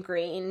like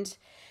ingrained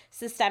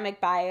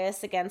systemic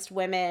bias against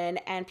women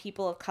and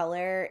people of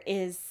color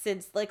is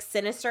like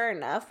sinister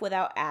enough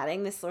without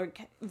adding this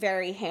like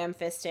very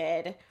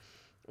ham-fisted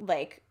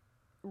like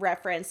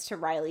reference to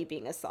Riley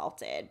being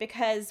assaulted,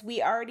 because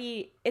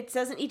it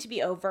doesn't need to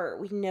be overt.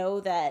 We know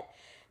that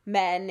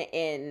men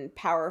in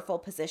powerful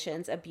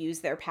positions abuse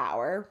their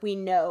power. We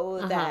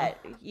know that,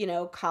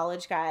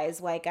 college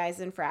guys, white guys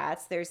in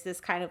frats, there's this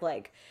kind of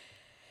like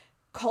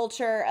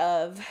culture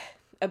of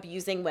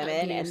abusing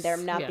women and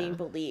them not being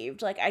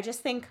believed. Like, I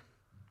just think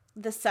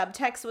the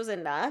subtext was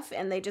enough,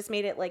 and they just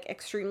made it like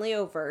extremely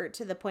overt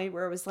to the point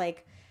where it was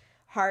like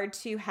hard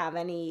to have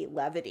any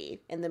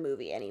levity in the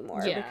movie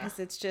anymore, because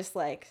it's just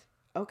like,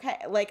 okay,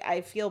 like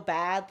I feel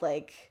bad.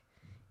 Like,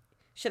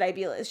 should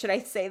I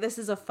say this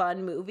is a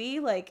fun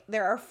movie? Like,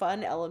 there are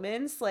fun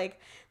elements. Like,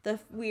 the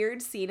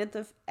weird scene at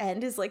the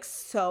end is like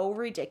so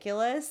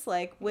ridiculous.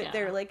 Like,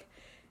 they're like,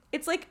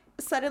 it's like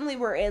suddenly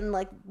we're in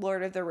like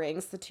Lord of the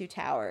Rings, the Two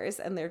Towers,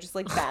 and they're just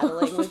like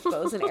battling with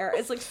bows and arrows.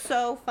 It's like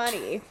so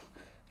funny.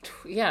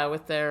 Yeah,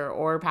 with their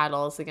oar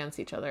paddles against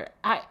each other.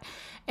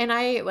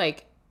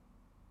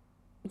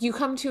 You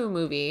come to a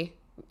movie,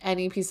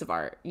 any piece of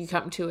art, you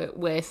come to it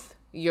with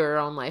your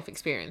own life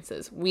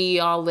experiences. We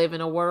all live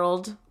in a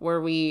world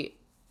where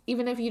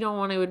even if you don't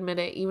want to admit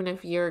it, even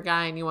if you're a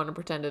guy and you want to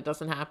pretend it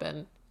doesn't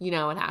happen, you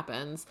know it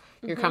happens.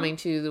 You're coming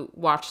to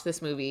watch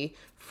this movie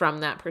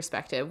from that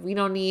perspective. We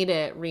don't need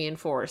it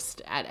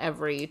reinforced at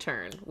every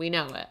turn. We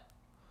know it.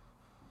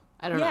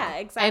 I don't know. Yeah,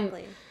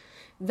 exactly.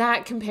 And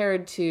that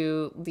compared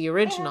to the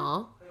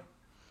original.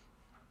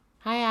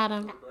 Hi,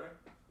 Adam.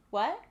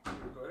 What?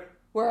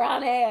 We're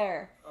on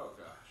air. Oh,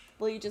 gosh.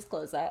 Will you just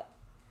close that?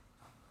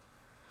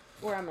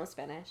 We're almost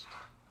finished.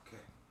 Okay.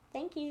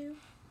 Thank you.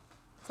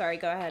 Sorry,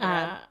 go ahead,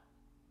 Rob.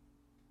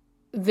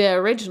 The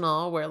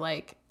original, where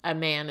like a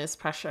man is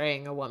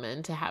pressuring a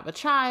woman to have a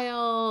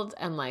child,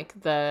 and like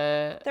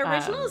the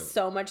original is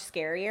so much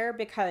scarier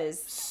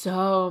because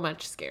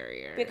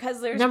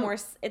there's more.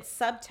 It's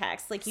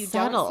subtext. Like, you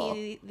subtle. Don't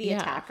see the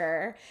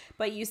attacker,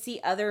 but you see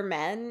other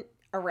men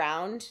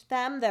around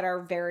them that are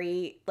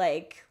very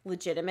like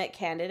legitimate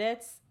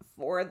candidates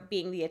for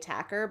being the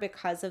attacker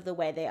because of the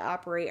way they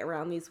operate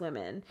around these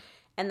women.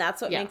 And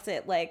that's what makes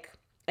it like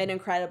an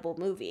incredible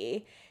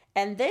movie.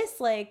 And this,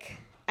 like,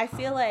 I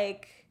feel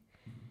like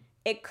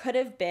it could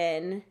have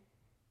been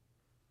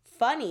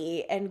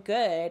funny and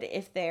good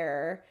if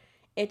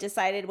it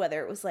decided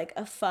whether it was like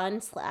a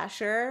fun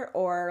slasher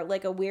or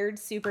like a weird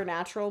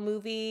supernatural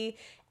movie,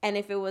 and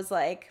if it was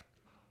like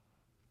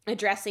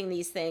addressing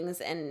these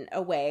things in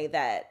a way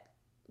that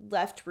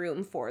left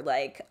room for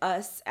like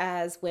us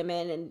as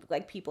women and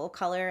like people of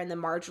color and the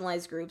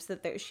marginalized groups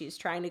that she's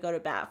trying to go to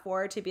bat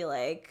for, to be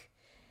like,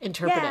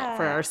 interpret it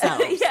for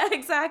ourselves. Yeah,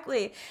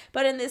 exactly.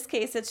 But in this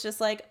case, it's just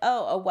like,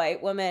 oh, a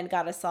white woman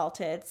got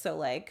assaulted, so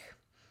like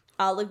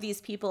all of these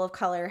people of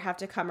color have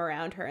to come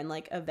around her and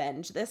like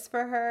avenge this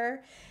for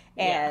her.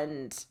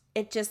 And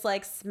it just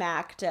like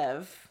smacked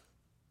of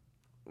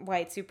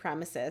white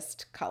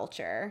supremacist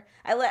culture.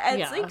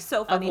 It's like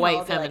so funny of white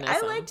how feminism.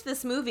 Like, I liked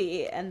this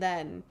movie, and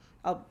then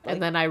I'll like,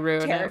 and then I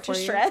ruined tear it for to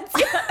you. shreds.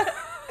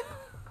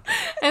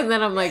 And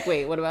then I'm like,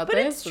 wait, what about But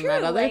this? it's And true,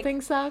 that other like- thing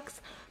sucks.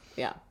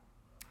 Yeah.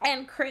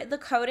 And the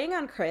coding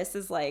on Chris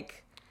is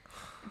like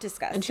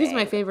disgusting. And she's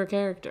my favorite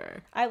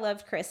character. I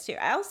loved Chris too.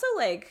 I also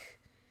like,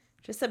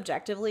 just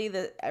objectively,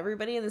 that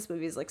everybody in this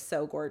movie is like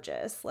so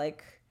gorgeous.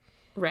 Like,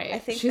 Right. I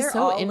think she's they're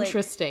so all,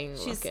 interesting like,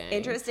 looking. she's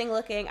interesting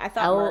looking. I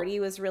thought Marty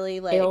was really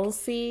like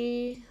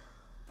Elsie.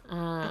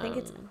 I think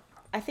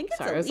it's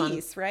sorry,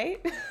 Elise,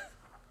 right?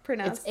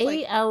 Pronounced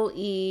it's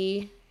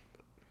ALES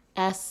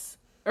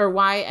or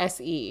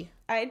YSE.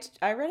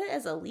 I read it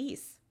as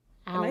Elise.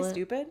 Am I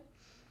stupid?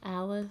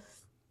 Alice.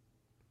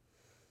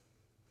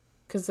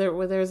 Because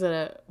there's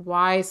a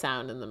Y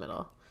sound in the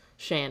middle.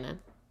 Shannon.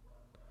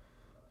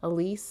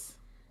 Elise.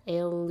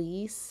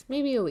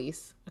 Maybe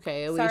Elise.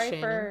 Okay, Elise. Sorry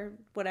Shannon. for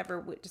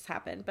whatever just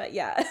happened, but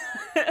yeah.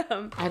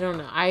 I don't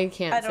know. I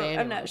can't say.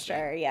 I'm not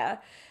sure. Yeah,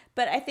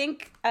 but I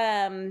think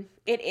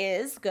it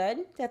is good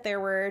that there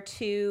were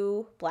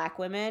 2 Black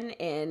women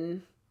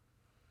in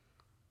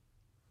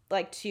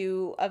like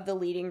 2 of the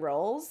leading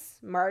roles.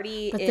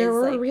 Marty, but is there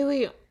were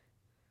like,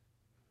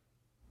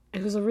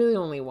 it was really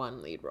only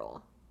one lead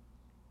role.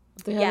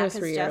 The other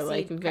 3 are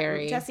like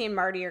very. Jesse and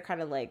Marty are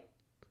kind of like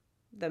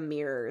the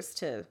mirrors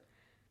to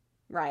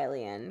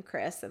Riley and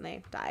Chris, and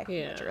they die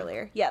much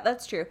earlier. Yeah,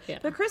 that's true. Yeah.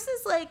 But Chris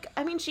is like,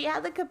 I mean, she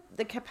had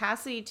the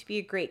capacity to be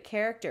a great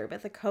character,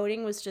 but the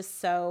coding was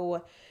just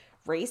so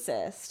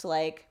racist.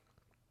 Like,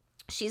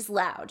 she's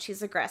loud,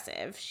 she's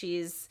aggressive,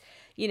 she's,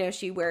 you know,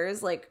 she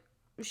wears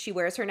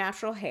her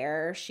natural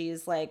hair.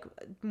 She's like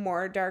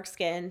more dark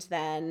skinned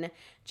than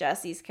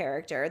Jesse's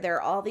character. There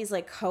are all these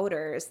like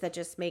coders that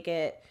just make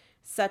it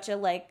such a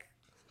like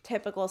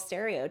typical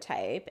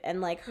stereotype, and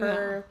like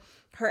her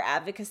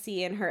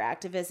advocacy and her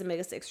activism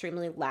is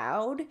extremely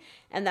loud,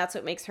 and that's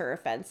what makes her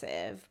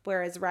offensive.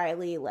 Whereas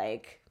Riley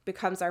like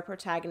becomes our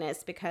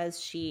protagonist because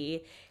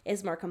she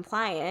is more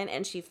compliant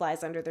and she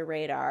flies under the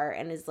radar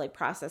and is like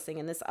processing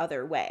in this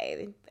other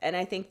way, and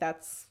I think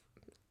that's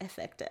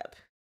effective.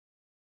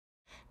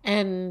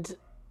 And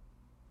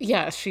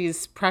yeah,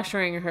 she's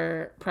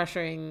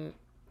pressuring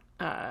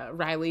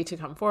Riley to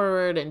come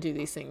forward and do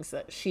these things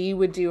that she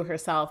would do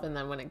herself, and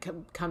then when it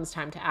comes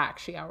time to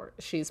act,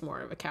 she's more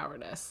of a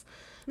cowardice.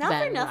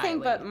 Not for nothing,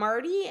 Riley. but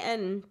Marty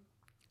and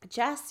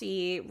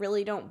Jesse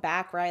really don't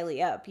back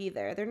Riley up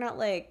either. They're not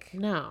like,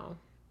 no.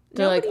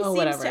 They're like, oh,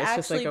 whatever. To it's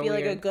actually just like be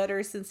weird... like a good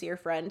or sincere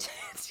friend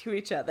to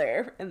each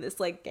other in this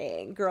like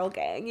girl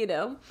gang, you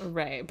know?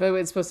 Right, but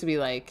it's supposed to be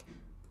like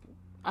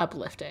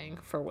uplifting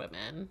for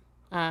women.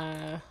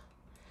 I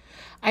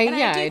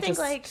think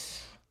like,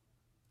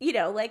 you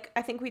know, like,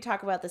 I think we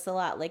talk about this a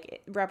lot.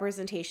 Like,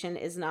 representation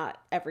is not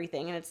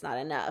everything, and it's not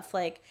enough.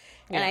 Like,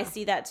 and I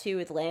see that too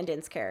with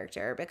Landon's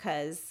character,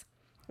 because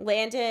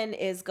Landon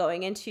is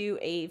going into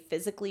a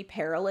physically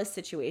perilous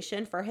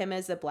situation for him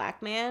as a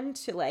Black man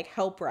to like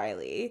help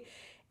Riley,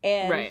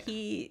 and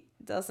he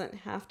doesn't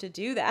have to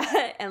do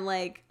that. And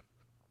like,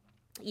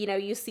 you know,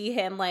 you see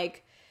him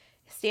like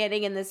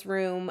standing in this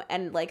room,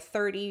 and like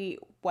 30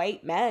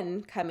 white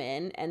men come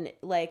in, and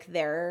like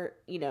they're,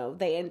 you know,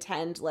 they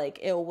intend like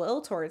ill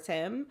will towards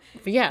him.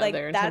 Yeah, like,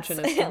 their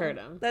intention is to hurt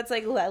him. That's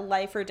like a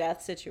life or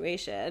death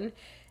situation.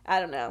 I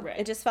don't know. Right.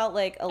 It just felt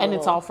like and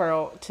it's all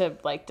to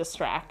like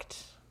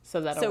distract so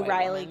that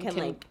Riley can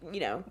like, you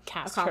know,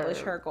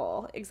 accomplish her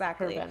goal.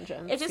 Exactly. Her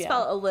vengeance. It just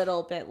felt a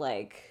little bit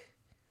like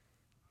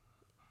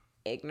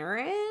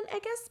ignorant, I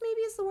guess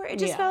maybe is the word. It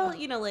just felt,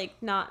 you know, like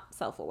not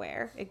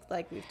self-aware,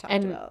 like we've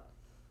talked about.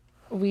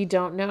 We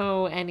don't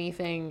know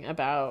anything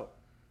about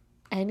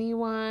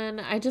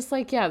anyone. I just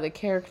like, the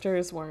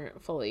characters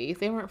weren't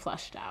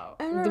fleshed out.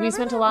 We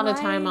spent a lot of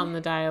time on the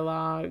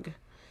dialogue.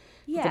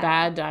 Yeah. The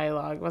bad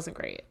dialogue wasn't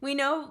great. We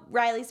know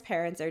Riley's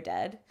parents are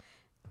dead.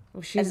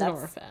 She's an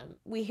orphan.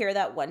 We hear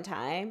that one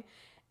time.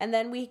 And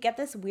then we get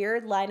this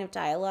weird line of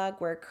dialogue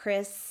where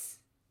Chris,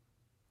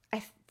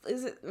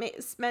 is it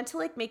meant to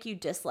like make you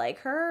dislike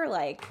her?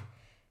 Like,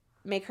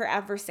 make her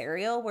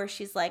adversarial, where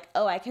she's like,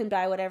 oh, I can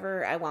buy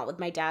whatever I want with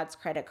my dad's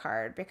credit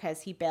card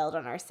because he bailed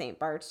on our St.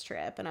 Bart's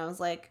trip. And I was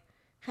like,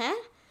 huh?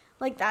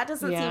 Like, that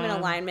doesn't seem in Yeah.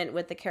 alignment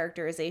with the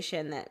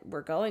characterization that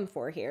we're going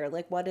for here.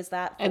 Like, what is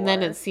that for? And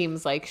then it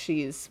seems like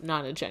she's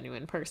not a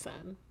genuine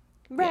person.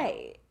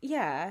 Right.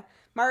 Yeah.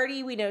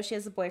 Marty, we know she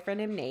has a boyfriend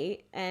named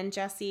Nate, and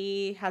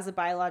Jessie has a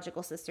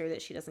biological sister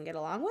that she doesn't get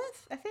along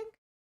with, I think.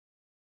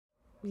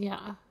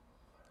 Yeah.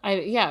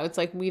 It's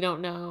like we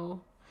don't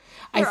know.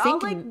 They're I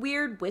think all like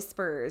weird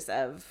whispers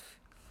of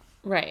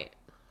right.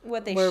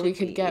 what they Where should we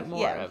could be. get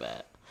more of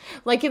it.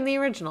 Like in the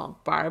original,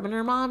 Barb and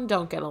her mom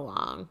don't get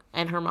along,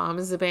 and her mom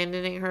is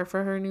abandoning her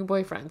for her new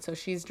boyfriend, so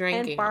she's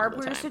drinking And Barb all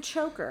the wears time. a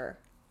choker.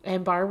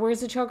 And Barb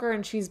wears a choker,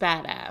 and she's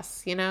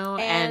badass, you know?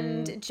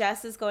 And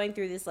Jess is going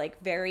through this, like,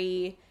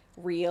 very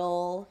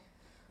real,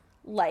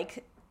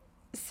 like,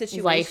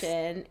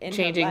 situation in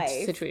changing her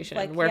life. situation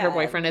like, where her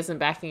boyfriend isn't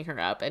backing her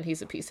up, and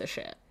he's a piece of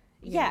shit.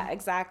 Yeah,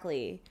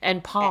 exactly.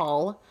 And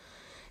Paul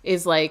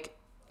is like,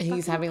 he's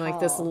Fucking having like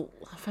this Paul.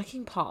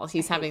 fucking Paul.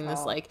 He's having this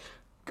Paul. like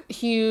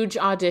huge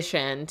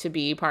audition to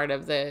be part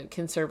of the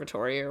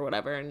conservatory or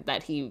whatever, and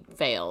that he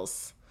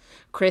fails.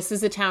 Chris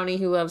is a townie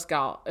who loves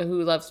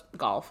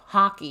golf,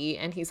 hockey,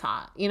 and he's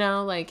hot, you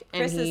know, like,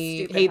 and Chris is he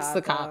stupid hates hot,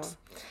 the cops.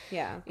 though.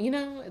 Yeah. You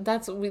know,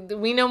 that's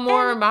we know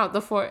more about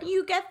the four.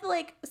 You get,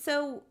 like,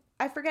 so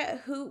I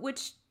forget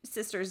which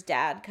sister's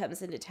dad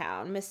comes into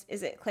town. Is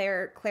it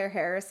Claire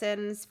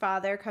Harrison's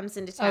father comes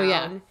into town? Oh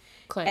yeah,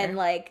 Claire. And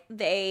like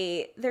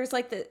there's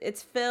like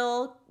it's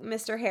Phil,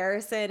 Mr.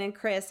 Harrison, and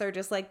Chris are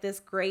just like this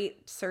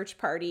great search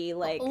party,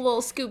 like a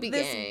little Scooby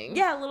gang.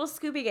 Yeah, a little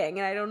Scooby gang.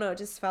 And I don't know, it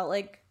just felt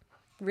like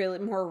really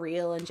more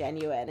real and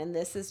genuine. And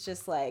this is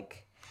just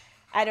like,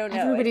 I don't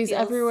know. Everybody's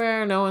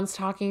everywhere. No one's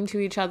talking to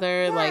each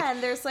other. Yeah, like,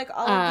 and there's like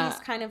all of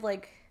these kind of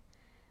like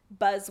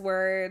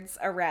buzzwords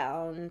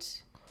around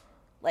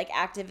like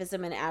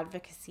activism and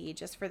advocacy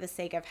just for the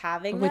sake of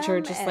having which them, are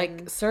just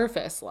like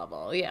surface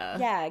level.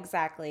 Yeah,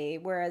 exactly.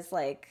 Whereas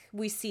like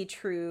we see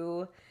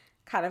true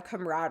kind of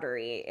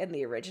camaraderie in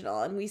the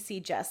original, and we see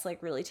Jess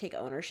like really take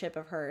ownership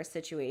of her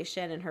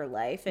situation and her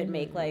life and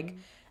make like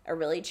a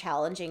really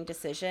challenging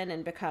decision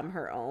and become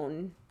her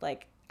own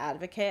like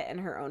advocate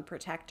and her own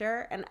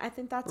protector. And I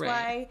think that's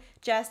why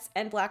Jess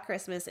and Black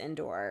Christmas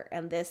endure,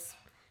 and this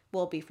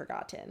will be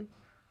forgotten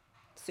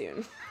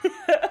soon.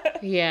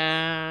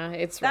 Yeah,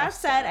 it's That rough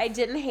said, stuff. I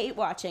didn't hate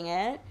watching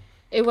it.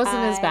 It wasn't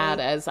as bad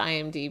as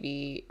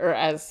IMDb or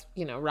as,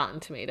 you know, Rotten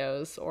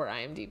Tomatoes or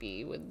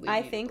IMDb would lead I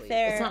you to think believe.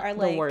 there it's not are, the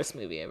like- worst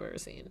movie I've ever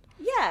seen.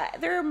 Yeah,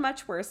 there are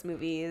much worse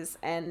movies,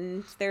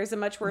 and there's a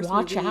much worse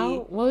Watch movie.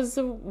 Out was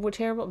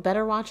terrible.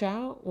 Better Watch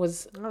Out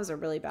was That was a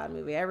really bad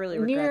movie. I really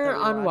regret near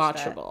that we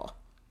watched that. unwatchable.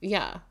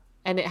 Yeah,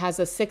 and it has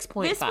a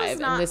 6.5, This was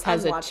not and this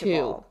has a 2.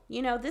 unwatchable.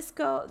 You know, this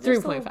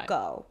 3.5.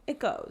 go. It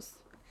goes.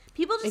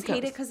 People just hate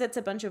it goes. because it's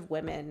a bunch of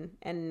women,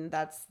 and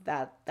that's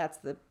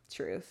the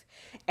truth.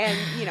 And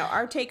you know,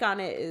 our take on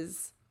it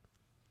is,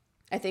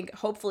 I think,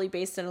 hopefully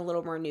based on a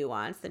little more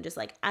nuance than just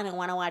like, I don't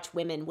want to watch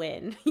women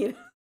win. You know?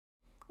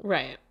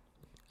 Right.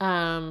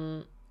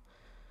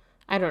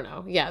 I don't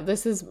know. Yeah,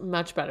 this is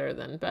much better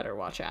than Better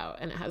Watch Out,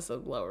 and it has a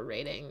lower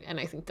rating, and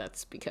I think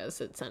that's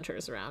because it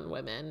centers around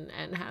women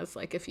and has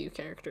like a few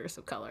characters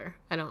of color.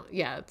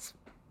 It's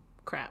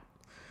crap.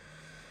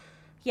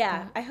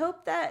 Yeah, I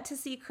hope that to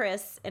see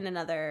Chris in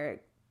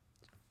another,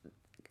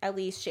 at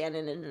least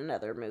Shannon in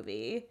another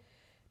movie,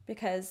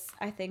 because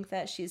I think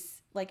that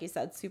she's, like you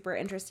said, super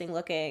interesting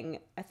looking.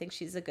 I think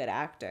she's a good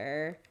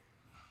actor.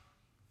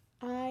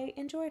 I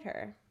enjoyed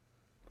her.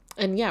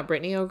 And yeah,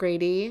 Brittany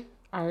O'Grady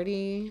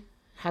already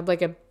had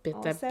like a big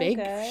Also big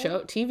good.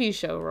 TV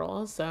show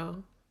role,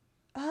 so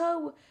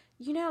Oh,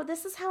 you know,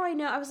 this is how I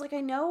know. I was like,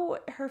 I know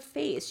her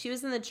face. She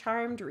was in the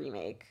Charmed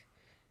remake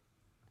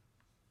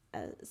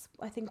as,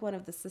 I think, one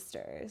of the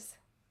sisters.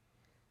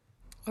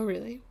 oh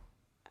really?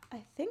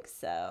 I think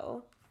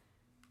so.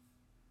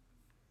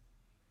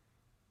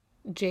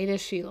 Jada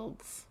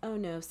Shields. Oh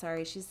no,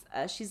 sorry. She's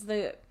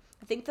the,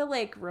 I think, the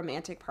like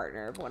romantic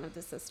partner of one of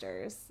the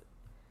sisters.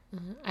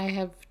 I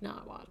have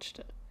not watched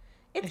it.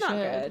 It's I not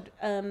should. good.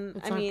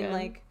 It's I not mean, good.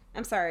 like,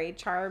 I'm sorry.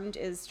 Charmed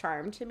is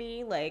Charmed to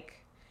me. Like,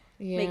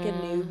 Yeah.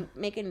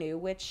 make a new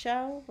witch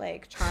show.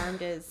 Like,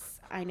 Charmed is,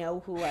 I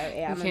know who I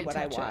am and can't what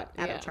I touch want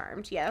it. out Yeah. of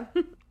Charmed. Yeah.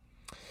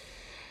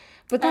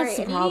 But that's All the right,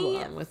 any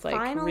problem with like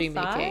final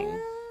remaking.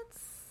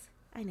 thoughts?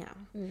 I know.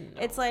 No.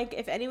 It's like,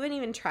 if anyone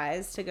even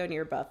tries to go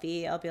near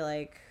Buffy, I'll be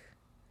like,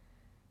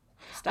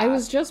 stop. I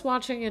was just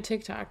watching a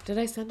TikTok. Did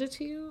I send it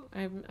to you?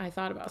 I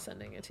thought about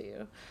sending it to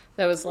you.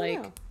 That was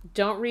like, know.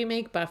 don't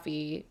remake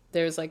Buffy.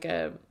 There's like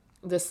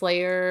the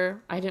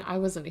Slayer. I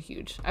wasn't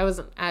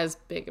as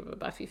big of a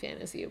Buffy fan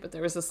as you, but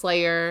there was a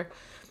Slayer,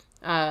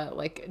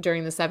 like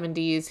during the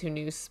 70s who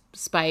knew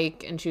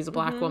Spike, and she's a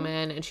black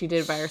woman, and she did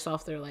it by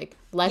herself. They're like,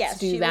 let's Yes,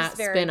 do she that was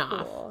very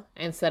spinoff cool.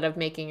 instead of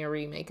making a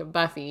remake of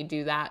Buffy.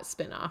 Do that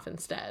spinoff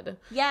instead.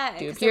 Yeah. Do a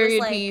 'cause it was, period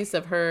like, piece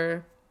of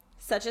her.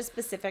 such a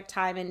specific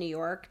time in New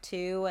York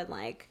too, and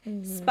like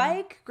Mm-hmm.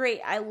 Spike,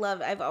 great.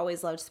 I've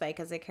always loved Spike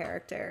as a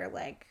character.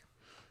 Like,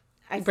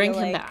 I Bring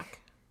feel him like,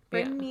 back.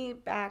 Bring Yeah. me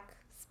back,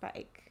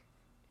 Spike.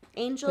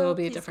 He'll Angel,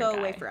 be a please different go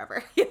away guy.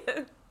 forever.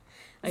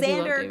 I do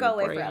love Xander, David go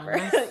away Boreanaz.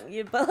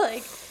 forever. But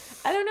like,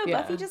 I don't know.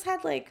 Yeah. Buffy just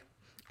had like,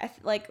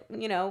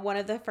 one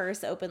of the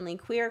first openly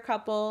queer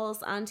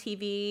couples on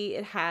TV.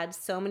 It had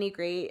so many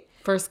great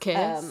First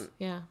kiss.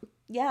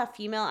 yeah,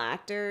 female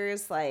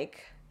actors.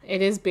 Like,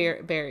 it is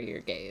bury your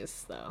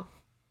gays though.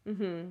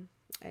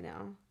 I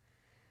know.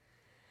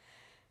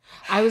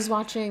 I was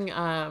watching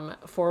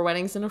 4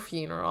 Weddings and a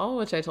Funeral,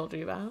 which I told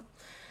you about,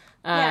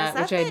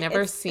 which I'd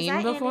never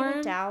seen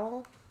before.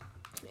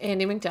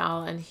 Andie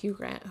MacDowell and Hugh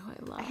Grant, who I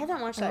love. I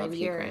haven't watched that in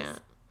years. Hugh Grant.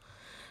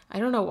 I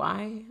don't know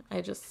why.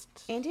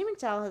 Andie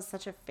MacDowell has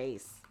such a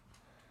face.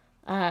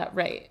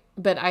 Right.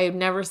 But I've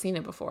never seen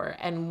it before.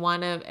 And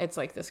it's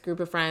like this group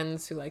of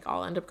friends who like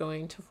all end up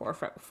going to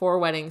four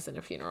weddings and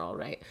a funeral,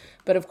 right?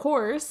 But of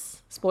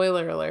course,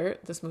 spoiler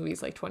alert, this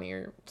movie's like 20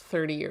 or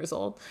 30 years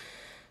old.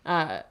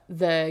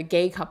 The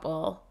gay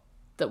couple,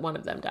 that one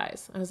of them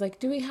dies. I was like,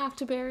 do we have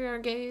to bury our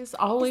gays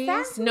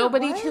always?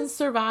 Nobody can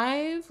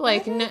survive.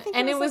 Like, and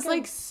it was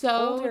like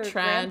so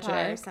tragic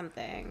or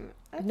something.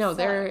 No,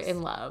 they're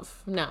in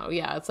love. No,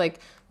 yeah, it's like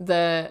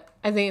I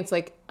think it's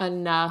like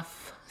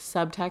enough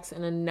subtext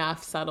and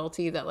enough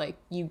subtlety that like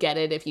you get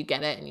it if you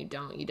get it and you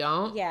don't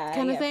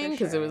kind of thing,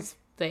 because it was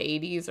the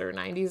 80s or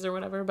 90s or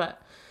whatever.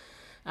 But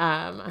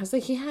I was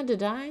like, he had to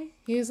die.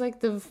 He was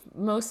like the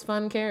most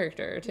fun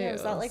character too. Yeah,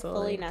 was that like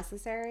fully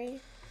necessary?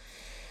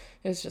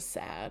 It was just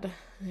sad.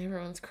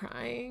 Everyone's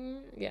crying.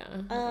 Yeah.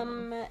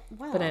 Well,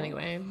 but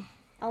anyway,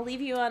 I'll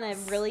leave you on a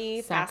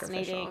really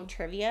fascinating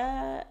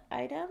trivia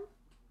item.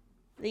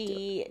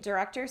 The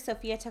director,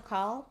 Sophia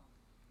Takal,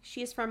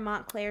 she is from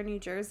Montclair, New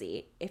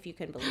Jersey, if you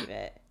can believe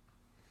it.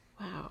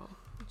 Wow.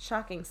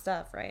 Shocking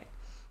stuff, right?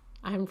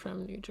 I'm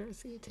from New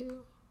Jersey,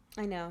 too.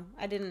 I know.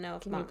 I didn't know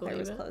if Montclair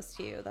was close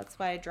to you. That's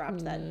why I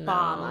dropped that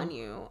bomb on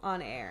you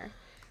on air.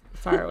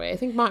 Far away. I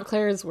think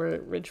Montclair is where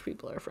rich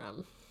people are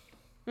from.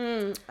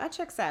 That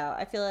checks out.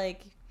 I feel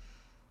like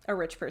a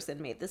rich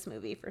person made this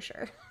movie for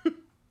sure.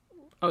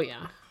 Oh,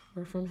 yeah.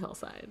 We're from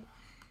Hillside.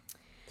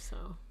 So.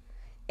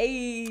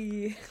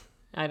 Hey.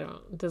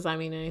 Does that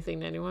mean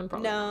anything to anyone?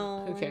 Probably no.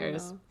 Not. Who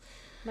cares? No.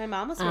 My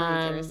mom was from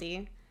New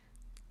Jersey.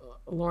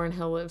 Lauryn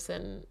Hill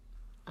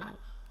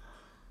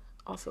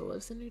also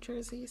lives in New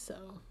Jersey,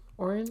 so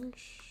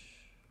Orange.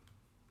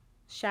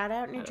 Shout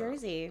out New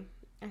Jersey.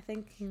 I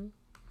think,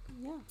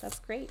 yeah, that's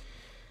great.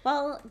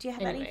 Well, do you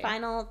have any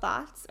final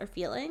thoughts or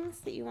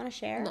feelings that you want to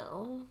share?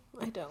 No,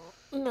 I don't.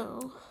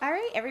 No. All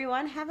right,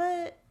 everyone,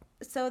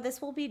 so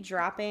this will be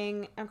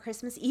dropping on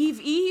Christmas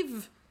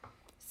Eve.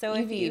 So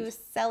if you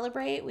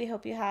celebrate, we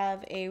hope you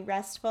have a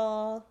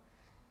restful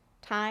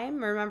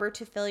time. Remember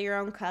to fill your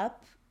own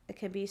cup. It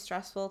can be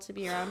stressful to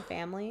be around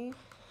family.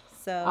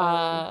 So,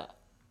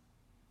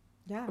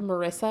 yeah.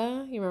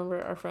 Marissa, you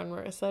remember our friend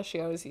Marissa? She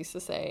always used to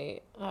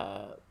say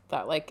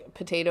that like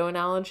potato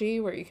analogy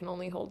where you can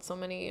only hold so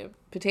many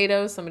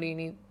potatoes. You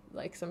need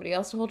like somebody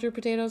else to hold your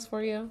potatoes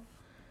for you.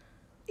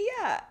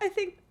 Yeah, I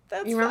think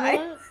that's you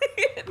remember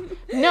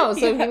that? No,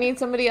 so if you need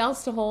somebody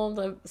else to hold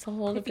a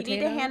potato. If you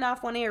need to hand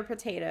off one of your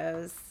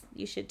potatoes,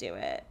 you should do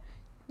it.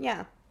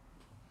 Yeah.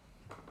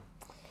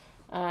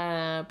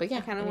 But yeah.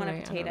 I kind of want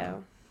a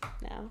potato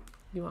now.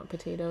 You want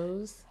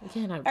potatoes? You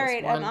can't have All just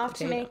right, one I'm off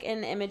potato. to make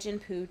an Imogen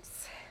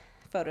Poots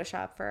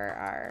Photoshop for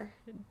our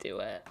Do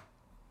it.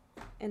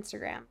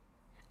 Instagram.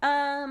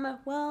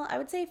 Well, I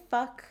would say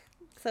fuck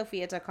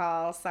Sophia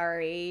Takal.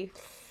 Sorry.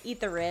 Eat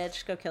the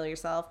rich. Go kill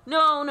yourself.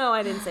 No,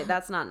 I didn't say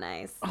that's not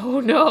nice. Oh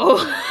no.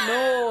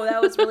 No,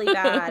 that was really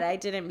bad. I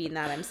didn't mean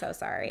that. I'm so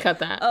sorry. Cut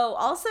that. Oh,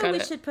 also we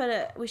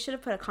should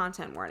have put a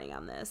content warning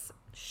on this.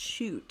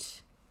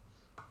 Shoot.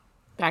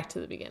 Back to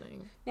the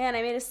beginning. Man,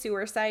 I made a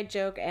suicide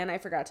joke and I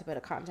forgot to put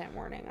a content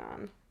warning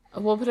on.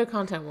 We'll put a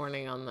content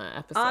warning on the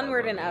episode.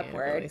 Onward and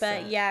upward.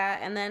 But yeah,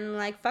 and then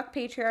like fuck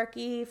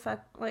patriarchy,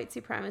 fuck white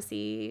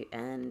supremacy,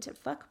 and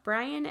fuck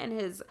Brian and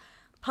his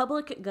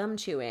public gum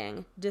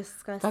chewing.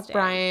 Disgusting. Fuck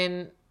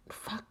Brian.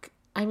 Fuck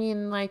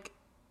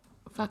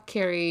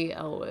Carrie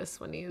Elwes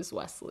when he was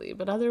Wesley.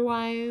 But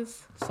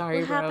otherwise,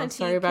 sorry, bro.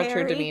 Sorry about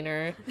your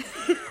demeanor.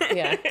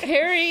 Yeah,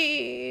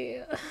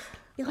 Carrie.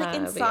 Like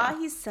in Saw,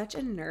 he's such a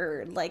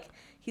nerd. Like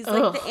he's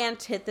like the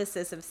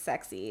antithesis of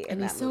sexy in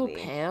that movie. And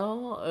he's so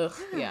pale. Ugh,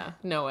 yeah,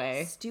 no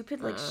way.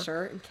 Stupid like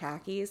shirt and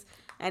khakis.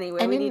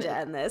 Anyway, we need to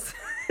end this.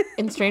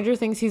 In Stranger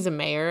Things, he's a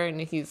mayor,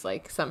 and he's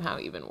like somehow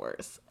even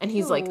worse. And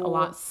he's like a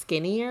lot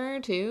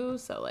skinnier too.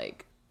 So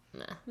like,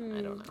 nah,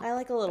 I don't know. I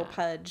like a little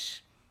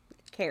pudge,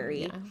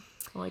 Carrie. Yeah,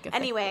 I like a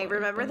anyway,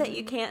 remember that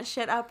you can't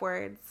shit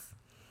upwards.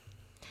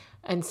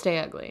 And stay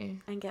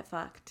ugly. And get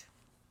fucked.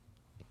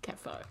 Get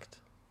fucked.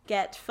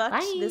 Get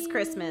fucked this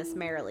Christmas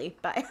merrily.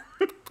 Bye.